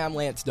 Hi, I'm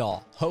Lance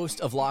Dahl,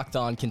 host of Locked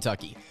On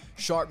Kentucky.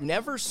 Sharpe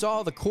never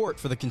saw the court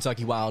for the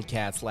Kentucky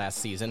Wildcats last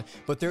season,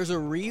 but there's a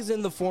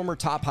reason the former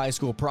top high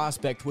school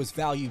prospect was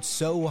valued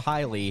so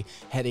highly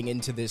heading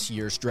into this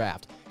year's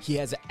draft. He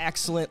has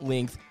excellent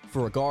length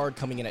for a guard,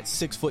 coming in at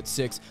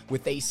 6'6"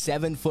 with a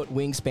 7-foot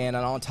wingspan, and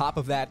on top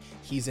of that,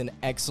 he's an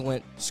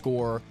excellent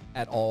scorer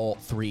at all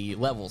 3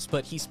 levels.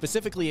 But he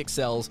specifically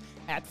excels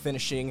at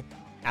finishing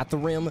at the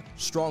rim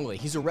strongly.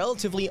 He's a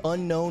relatively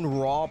unknown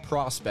raw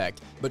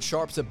prospect, but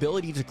Sharpe's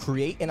ability to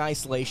create in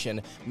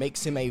isolation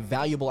makes him a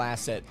valuable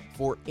asset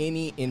for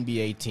any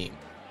NBA team.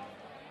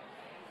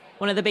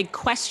 One of the big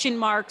question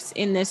marks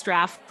in this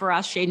draft for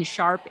us, Shaedon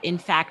Sharpe, in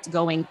fact,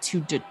 going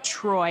to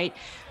Detroit.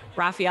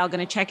 Raphael,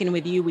 going to check in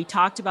with you. We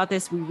talked about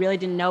this. We really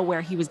didn't know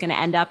where he was going to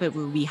end up. It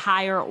would be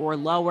higher or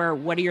lower.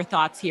 What are your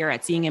thoughts here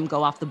at seeing him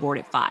go off the board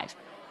at 5?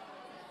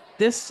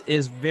 This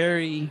is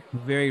very,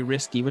 very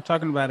risky. We're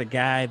talking about a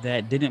guy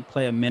that didn't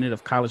play a minute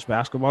of college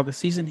basketball this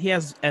season. He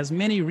has as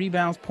many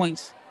rebounds,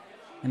 points,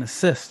 and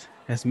assists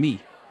as me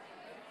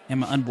and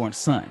my unborn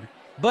son.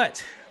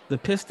 But the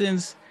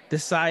Pistons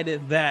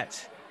decided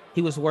that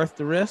he was worth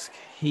the risk.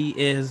 He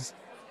is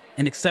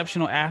an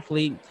exceptional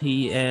athlete.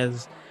 He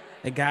is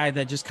a guy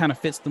that just kind of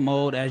fits the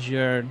mold as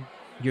your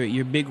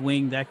big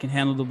wing that can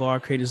handle the ball,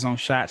 create his own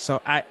shot.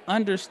 So I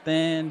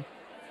understand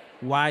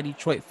why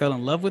Detroit fell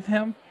in love with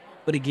him.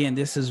 But again,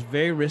 this is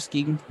very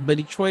risky. But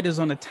Detroit is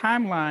on a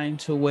timeline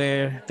to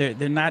where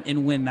they're not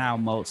in win now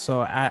mode.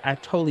 So I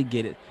totally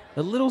get it.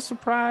 A little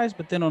surprised,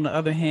 but then on the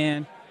other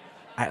hand,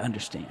 I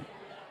understand.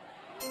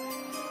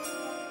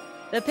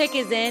 The pick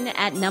is in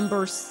at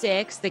number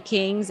 6. The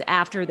Kings,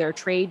 after their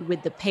trade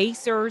with the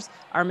Pacers,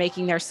 are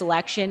making their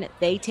selection.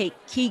 They take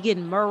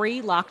Keegan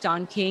Murray. Locked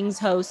On Kings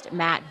host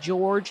Matt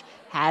George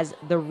has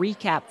the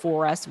recap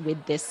for us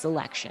with this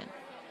selection.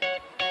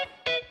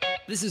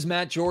 This is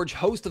Matt George,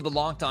 host of the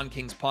Locked On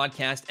Kings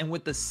podcast, and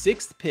with the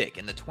 6th pick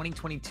in the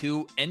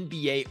 2022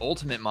 NBA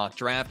Ultimate Mock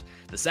Draft,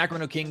 the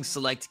Sacramento Kings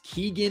select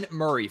Keegan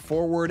Murray,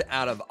 forward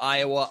out of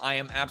Iowa. I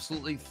am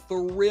absolutely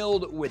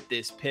thrilled with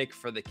this pick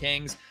for the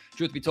Kings.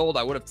 Truth be told,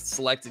 I would have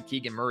selected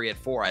Keegan Murray at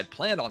 4. I had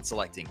planned on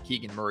selecting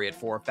Keegan Murray at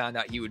 4, found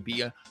out he would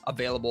be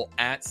available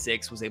at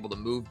 6, was able to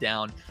move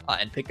down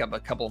and pick up a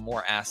couple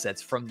more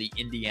assets from the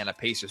Indiana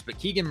Pacers. But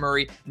Keegan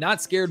Murray,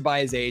 not scared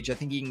by his age. I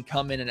think he can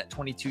come in and at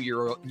 22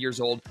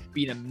 years old,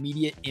 be an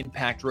immediate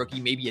impact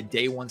rookie, maybe a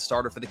day one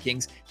starter for the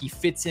Kings. He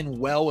fits in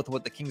well with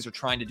what the Kings are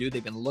trying to do.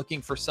 They've been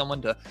looking for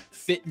someone to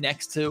fit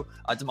next to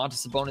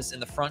Domantas Sabonis in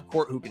the front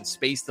court who can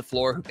space the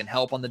floor, who can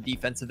help on the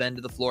defensive end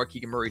of the floor.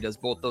 Keegan Murray does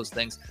both those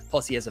things.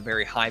 Plus, he has a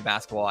very high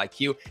basketball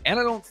IQ, and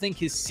I don't think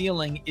his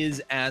ceiling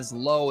is as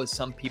low as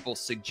some people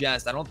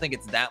suggest. I don't think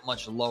it's that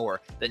much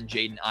lower than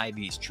Jaden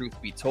Ivey's, truth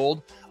be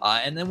told.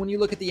 And then when you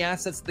look at the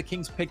assets that the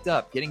Kings picked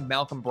up, getting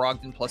Malcolm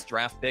Brogdon plus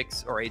draft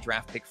picks, or a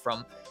draft pick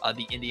from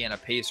the Indiana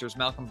Pacers,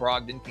 Malcolm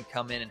Brogdon can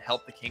come in and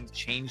help the Kings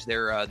change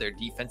their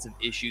defensive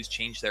issues,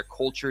 change their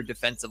culture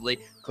defensively.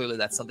 Clearly,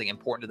 that's something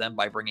important to them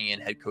by bringing in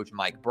head coach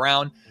Mike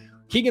Brown.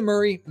 Keegan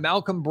Murray,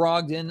 Malcolm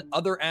Brogdon,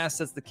 other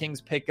assets the Kings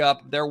pick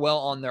up, they're well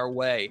on their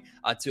way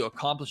to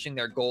accomplishing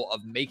their goal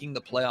of making the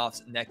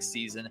playoffs next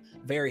season.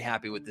 Very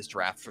happy with this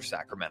draft for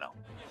Sacramento.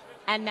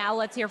 And now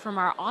let's hear from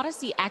our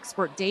Odyssey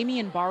expert,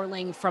 Damian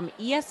Barling from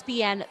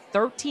ESPN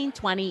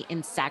 1320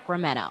 in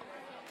Sacramento.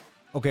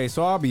 Okay,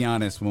 so I'll be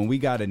honest, when we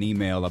got an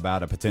email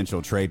about a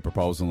potential trade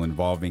proposal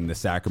involving the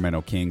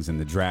Sacramento Kings in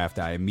the draft,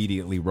 I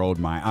immediately rolled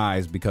my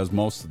eyes because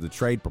most of the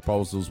trade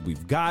proposals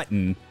we've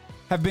gotten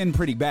have been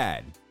pretty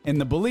bad. And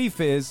the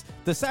belief is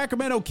the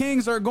Sacramento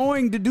Kings are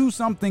going to do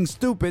something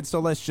stupid, so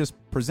let's just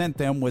present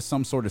them with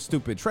some sort of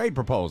stupid trade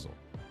proposal.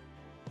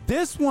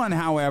 This one,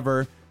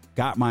 however,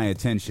 got my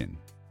attention.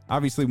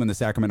 Obviously, when the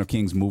Sacramento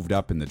Kings moved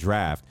up in the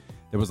draft,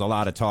 there was a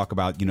lot of talk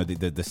about,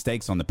 the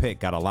stakes on the pick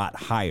got a lot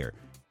higher.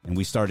 And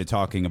we started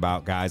talking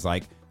about guys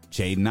like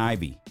Jaden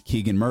Ivey,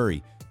 Keegan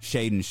Murray,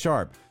 Shaedon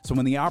Sharpe. So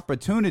when the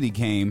opportunity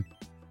came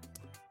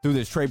through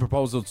this trade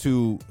proposal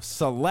to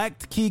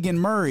select Keegan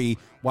Murray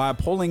while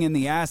pulling in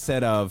the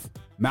asset of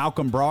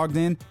Malcolm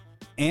Brogdon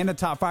and a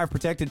top 5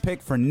 protected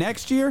pick for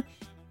next year,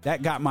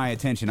 that got my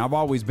attention. I've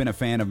always been a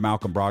fan of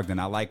Malcolm Brogdon.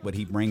 I like what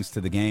he brings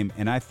to the game.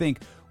 And I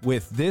think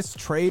with this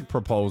trade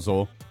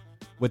proposal,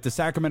 with the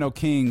Sacramento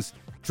Kings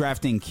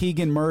drafting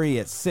Keegan Murray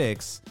at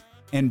 6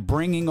 and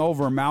bringing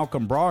over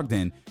Malcolm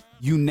Brogdon,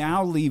 you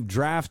now leave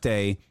draft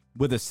day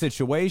with a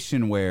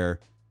situation where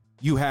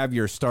you have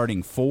your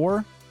starting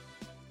 4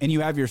 and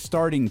you have your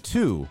starting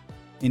 2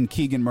 in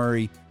Keegan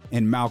Murray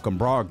and Malcolm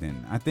Brogdon.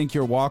 I think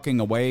you're walking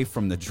away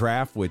from the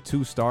draft with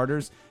 2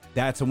 starters.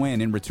 That's a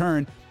win. In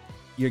return,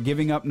 you're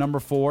giving up number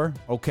 4.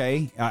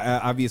 Okay.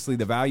 Obviously,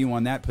 the value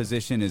on that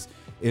position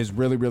is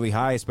really, really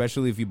high,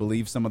 especially if you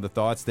believe some of the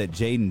thoughts that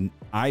Jaden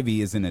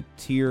Ivey is in a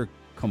tier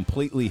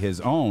completely his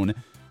own,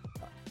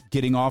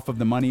 getting off of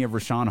the money of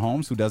Richaun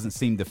Holmes, who doesn't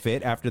seem to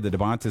fit after the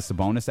Domantas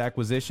Sabonis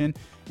acquisition,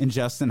 and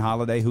Justin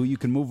Holiday, who you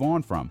can move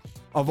on from.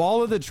 Of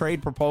all of the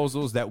trade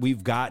proposals that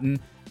we've gotten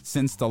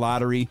since the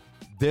lottery,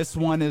 this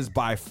one is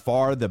by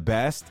far the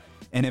best.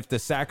 And if the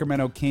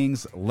Sacramento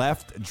Kings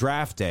left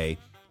draft day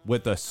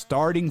with a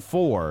starting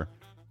 4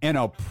 and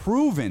a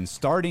proven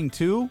starting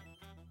 2,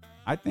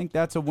 I think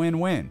that's a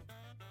win-win.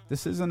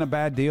 This isn't a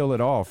bad deal at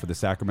all for the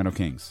Sacramento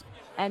Kings.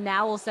 And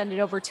now we'll send it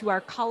over to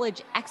our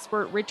college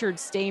expert, Richard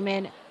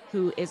Stayman,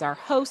 who is our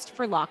host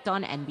for Locked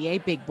On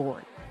NBA Big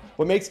Board.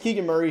 What makes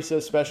Keegan Murray so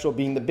special,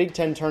 being the Big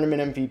Ten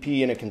Tournament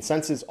MVP and a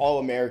consensus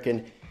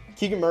All-American,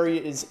 Keegan Murray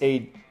is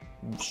a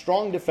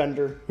strong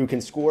defender who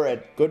can score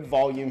at good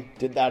volume,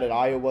 did that at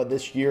Iowa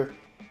this year,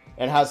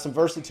 and has some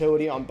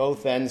versatility on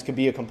both ends, could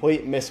be a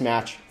complete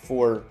mismatch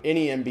for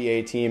any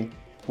NBA team,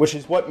 which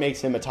is what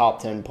makes him a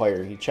top 10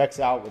 player. He checks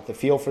out with the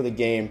feel for the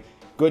game,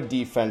 good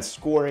defense,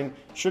 scoring,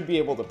 should be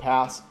able to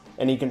pass,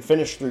 and he can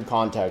finish through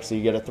contact. So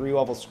you get a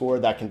 3-level scorer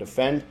that can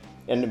defend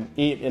and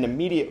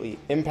immediately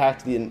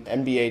impact the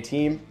NBA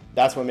team.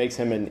 That's what makes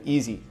him an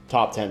easy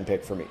top 10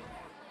 pick for me.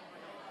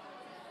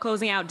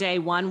 Closing out day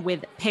 1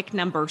 with pick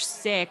number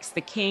 6,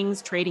 the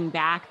Kings trading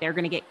back. They're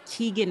going to get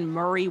Keegan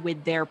Murray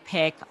with their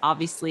pick.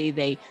 Obviously,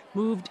 they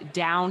moved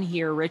down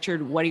here.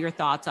 Richard, what are your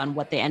thoughts on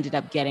what they ended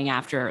up getting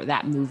after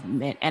that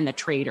movement and the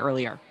trade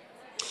earlier?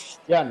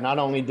 Yeah, not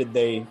only did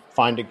they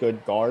find a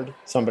good guard,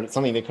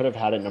 something they could have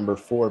had at number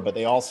 4, but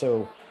they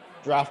also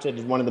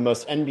drafted one of the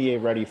most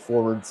NBA-ready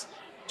forwards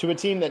to a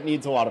team that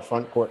needs a lot of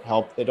front court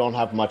help. They don't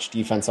have much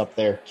defense up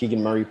there.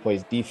 Keegan Murray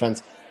plays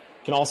defense,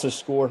 can also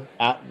score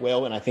at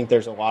will, and I think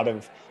there's a lot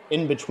of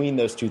in between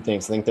those two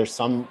things. I think there's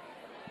some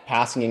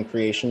passing and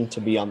creation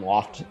to be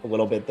unlocked a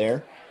little bit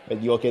there.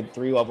 But you look at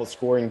 3-level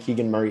scoring,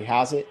 Keegan Murray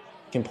has it,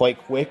 can play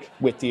quick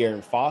with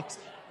De'Aaron Fox,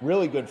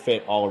 really good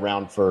fit all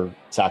around for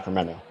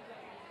Sacramento.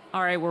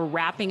 All right, we're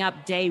wrapping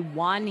up day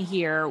one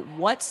here.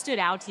 What stood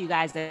out to you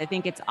guys? I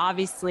think it's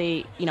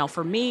obviously,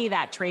 for me,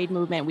 that trade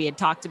movement, we had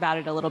talked about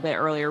it a little bit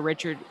earlier.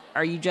 Richard,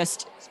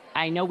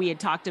 I know we had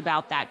talked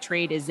about that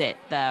trade. Is it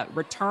the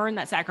return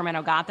that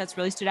Sacramento got that's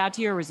really stood out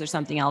to you, or was there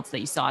something else that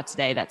you saw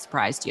today that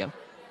surprised you?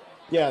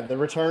 Yeah, the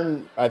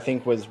return, I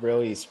think, was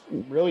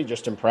really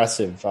just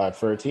impressive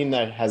for a team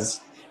that has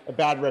a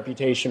bad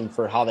reputation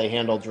for how they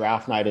handle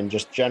draft night and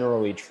just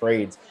generally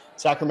trades.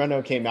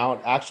 Sacramento came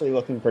out actually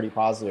looking pretty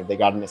positive. They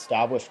got an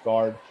established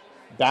guard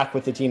back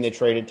with the team they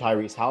traded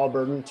Tyrese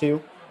Halliburton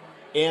to,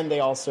 and they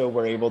also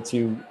were able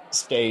to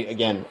stay,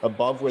 again,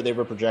 above where they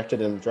were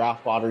projected in the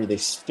draft lottery. They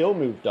still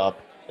moved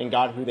up and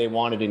got who they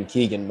wanted in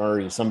Keegan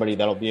Murray, somebody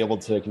that'll be able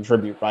to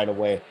contribute right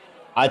away.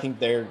 I think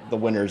they're the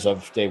winners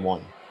of day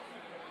one.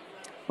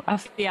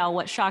 Raphael,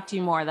 what shocked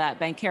you more, that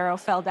Banchero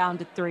fell down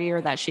to 3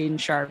 or that Shaedon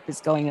Sharpe is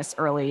going this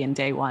early in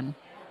day one?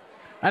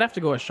 I'd have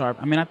to go with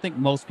Sharpe. I mean, I think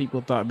most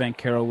people thought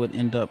Banchero would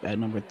end up at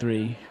number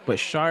 3, but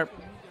Sharpe,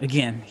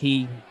 again,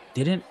 he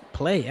didn't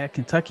play at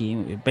Kentucky.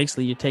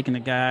 Basically, you're taking a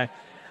guy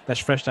that's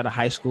fresh out of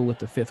high school with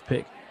the 5th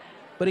pick.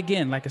 But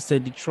again, like I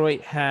said, Detroit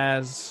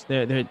has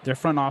their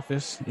front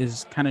office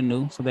is kind of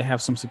new, so they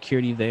have some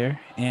security there,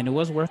 and it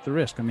was worth the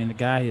risk. I mean, the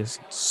guy is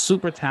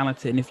super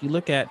talented, and if you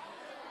look at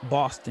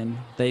Boston,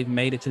 they've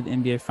made it to the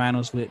NBA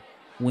Finals with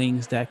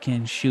wings that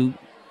can shoot,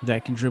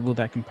 that can dribble,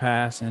 that can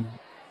pass, and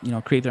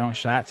create their own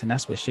shots, and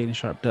that's what Shaedon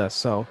Sharpe does.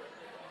 So,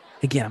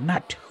 again, I'm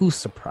not too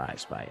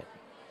surprised by it.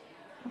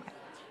 Okay.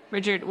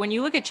 Richard, when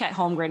you look at Chet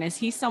Holmgren, is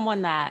he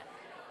someone that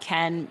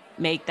can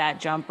make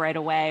that jump right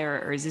away,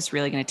 or is this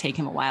really going to take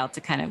him a while to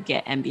kind of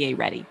get NBA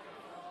ready?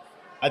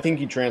 I think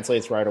he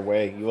translates right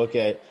away. You look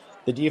at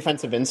the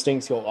defensive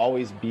instincts, he'll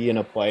always be in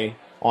a play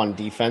on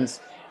defense.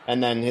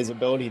 And then his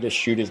ability to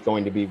shoot is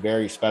going to be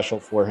very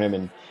special for him.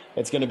 And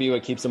it's going to be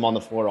what keeps him on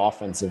the floor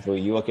offensively.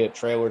 You look at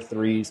trailer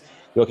threes,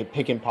 you look at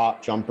pick and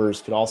pop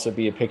jumpers, could also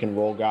be a pick and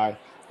roll guy.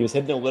 He was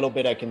hitting a little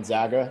bit at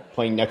Gonzaga,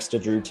 playing next to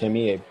Drew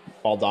Timme, a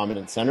ball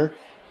dominant center.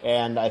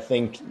 And I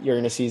think you're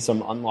going to see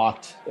some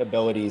unlocked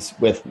abilities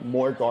with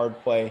more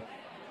guard play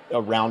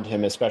around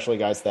him, especially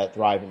guys that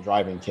thrive in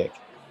drive and kick.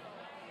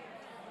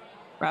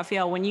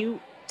 Raphael, when you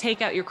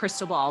take out your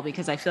crystal ball,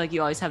 because I feel like you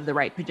always have the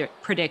right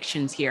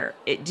predictions here,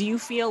 do you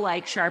feel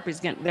like Sharpe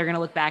they're going to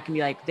look back and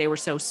be like, they were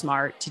so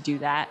smart to do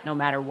that no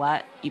matter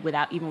what,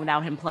 even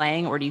without him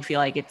playing? Or do you feel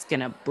like it's going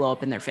to blow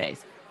up in their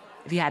face,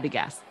 if you had to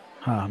guess?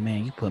 Oh,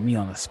 man, you put me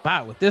on the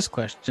spot with this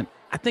question.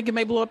 I think it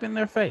may blow up in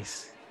their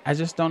face. I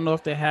just don't know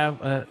if they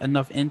have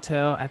enough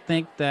intel. I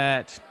think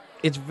that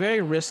it's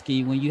very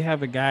risky when you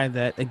have a guy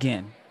that,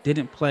 again,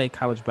 didn't play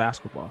college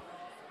basketball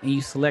and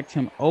you select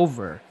him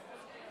over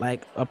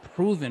like a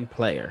proven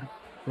player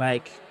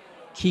like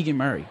Keegan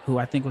Murray, who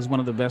I think was one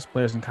of the best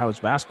players in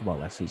college basketball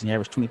last season. He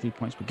averaged 23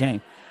 points per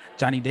game.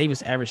 Johnny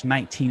Davis averaged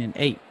 19 and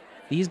 8.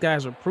 These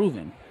guys are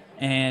proven.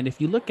 And if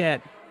you look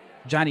at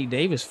Johnny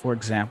Davis, for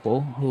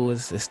example, who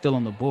is still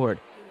on the board,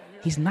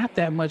 he's not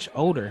that much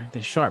older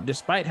than Sharpe,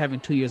 despite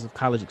having 2 years of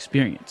college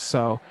experience.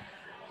 So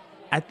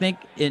I think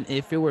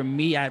if it were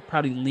me, I'd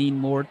probably lean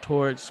more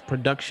towards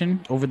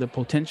production over the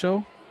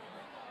potential.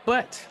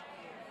 But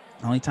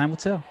only time will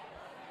tell.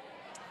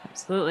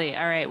 Absolutely.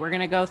 All right, we're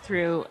going to go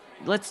through.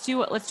 Let's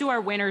do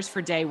our winners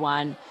for day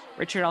one.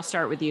 Richard, I'll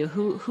start with you.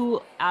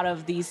 Who out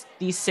of these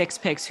 6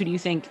 picks, who do you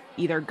think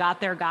either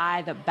got their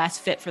guy, the best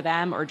fit for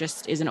them, or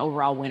just is an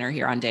overall winner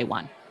here on day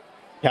one?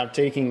 Yeah, I'm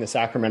taking the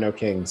Sacramento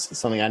Kings,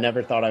 something I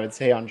never thought I would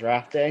say on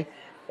draft day.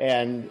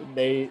 And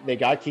they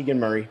got Keegan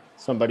Murray,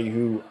 somebody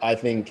who I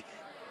think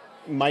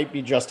might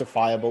be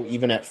justifiable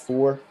even at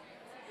 4.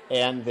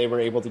 And they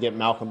were able to get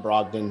Malcolm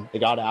Brogdon. They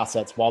got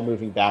assets while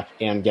moving back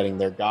and getting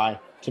their guy.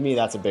 To me,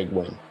 that's a big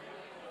win.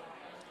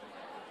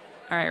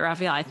 All right,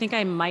 Raphael, I think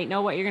I might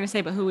know what you're going to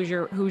say, but who's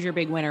your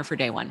big winner for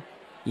day one?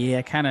 Yeah,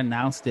 I kind of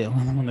announced it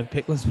when the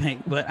pick was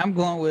made, but I'm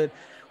going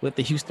with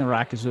the Houston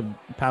Rockets with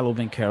Paolo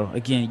Banchero.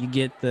 Again, you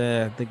get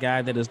the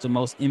guy that is the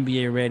most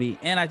NBA ready,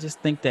 and I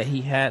just think that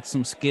he had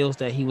some skills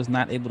that he was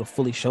not able to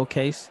fully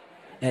showcase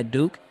at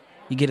Duke.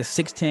 You get a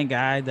 6'10"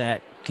 guy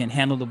that can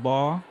handle the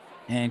ball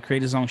and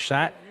create his own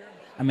shot.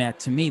 I mean,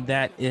 to me,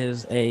 that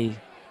is the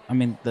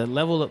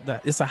level of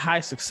that, it's a high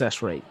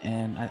success rate,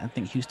 and I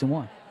think Houston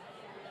won.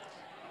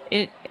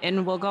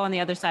 And we'll go on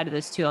the other side of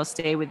this too. I'll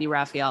stay with you,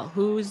 Raphael.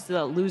 Who's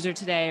the loser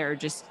today, or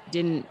just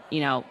didn't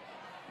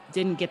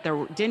get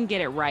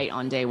it right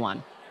on day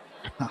one?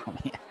 Oh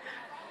man,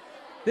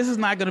 this is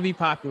not going to be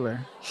popular,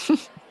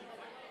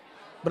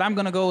 but I'm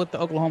going to go with the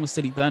Oklahoma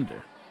City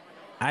Thunder.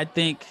 I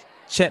think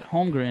Chet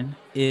Holmgren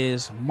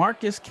is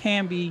Marcus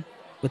Camby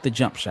with the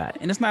jump shot,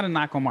 and it's not a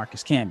knock on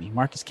Marcus Camby.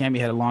 Marcus Camby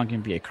had a long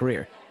NBA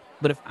career.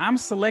 But if I'm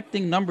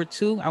selecting number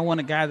 2, I want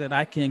a guy that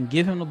I can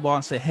give him the ball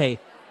and say, hey,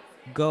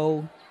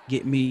 go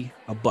get me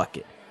a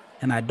bucket.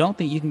 And I don't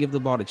think you can give the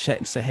ball to Chet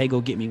and say, hey, go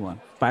get me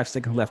one. 5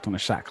 seconds left on the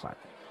shot clock.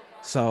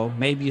 So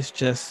maybe it's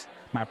just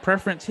my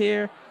preference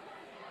here.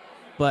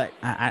 But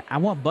I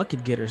want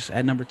bucket getters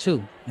at number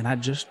 2. And I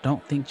just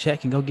don't think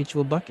Chet can go get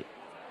you a bucket.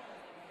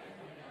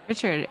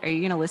 Richard, are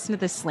you going to listen to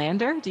this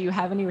slander? Do you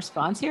have any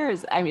response here?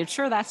 I'm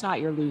sure that's not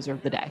your loser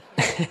of the day.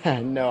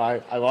 No,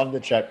 I love the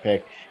Chet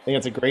pick. I think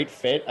it's a great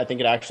fit. I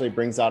think it actually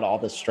brings out all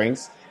the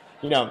strengths.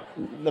 You know,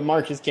 the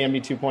Marcus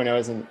Camby 2.0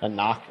 isn't a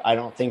knock. I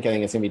think it's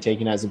going to be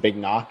taken as a big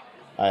knock.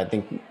 I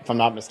think, if I'm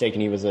not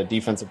mistaken, he was a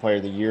defensive player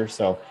of the year.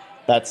 So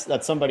that's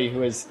somebody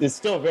who is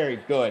still very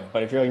good.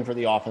 But if you're looking for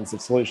the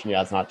offensive solution,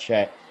 it's not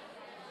Chet.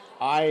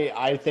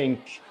 I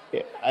think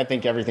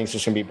everything's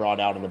just going to be brought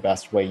out in the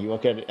best way. You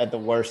look at the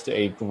worst,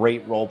 a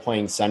great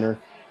role-playing center,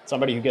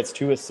 somebody who gets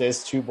 2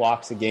 assists, 2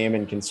 blocks a game,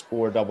 and can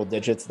score double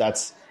digits.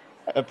 That's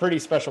a pretty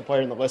special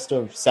player, in the list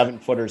of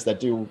 7-footers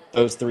that do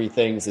those 3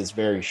 things is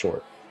very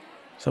short.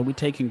 So we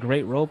taking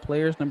great role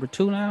players number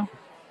 2 now?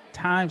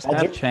 Times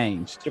have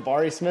changed.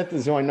 Jabari Smith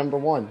is going number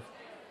 1.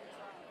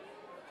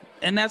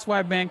 And that's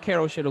why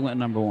Banchero should have went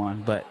number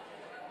 1, but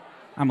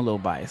I'm a little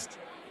biased.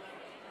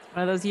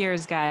 One of those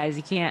years, guys,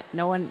 you can't,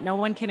 no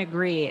one can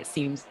agree, it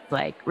seems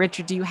like.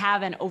 Richard, do you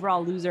have an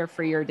overall loser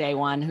for your day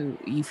one who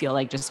you feel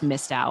like just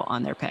missed out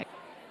on their pick?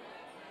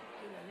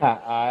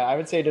 I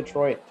would say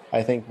Detroit.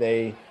 I think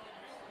they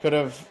could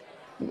have,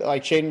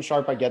 like Shaedon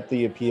Sharpe, I get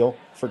the appeal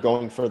for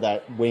going for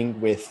that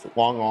wing with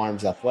long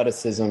arms,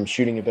 athleticism,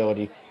 shooting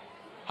ability.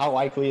 How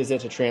likely is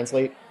it to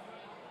translate?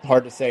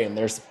 Hard to say. And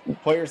there's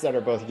players that are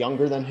both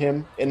younger than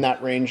him in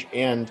that range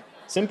and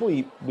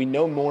simply we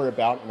know more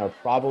about and are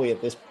probably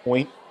at this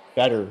point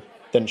better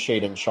than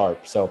Shaedon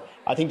Sharpe. So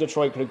I think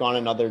Detroit could have gone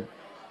in other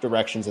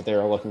directions if they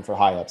were looking for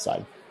high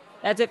upside.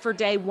 That's it for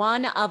day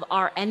one of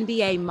our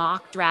NBA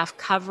mock draft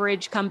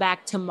coverage. Come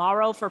back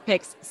tomorrow for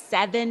picks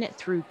 7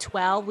 through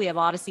 12. We have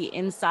Odyssey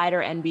Insider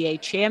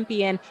NBA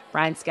champion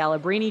Brian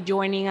Scalabrine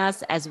joining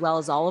us, as well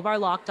as all of our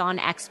Locked On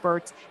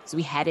experts as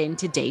we head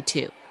into day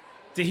 2.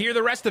 To hear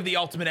the rest of the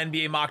Ultimate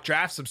NBA Mock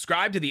Draft,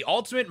 subscribe to the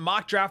Ultimate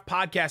Mock Draft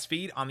podcast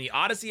feed on the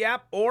Odyssey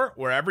app or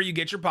wherever you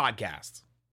get your podcasts.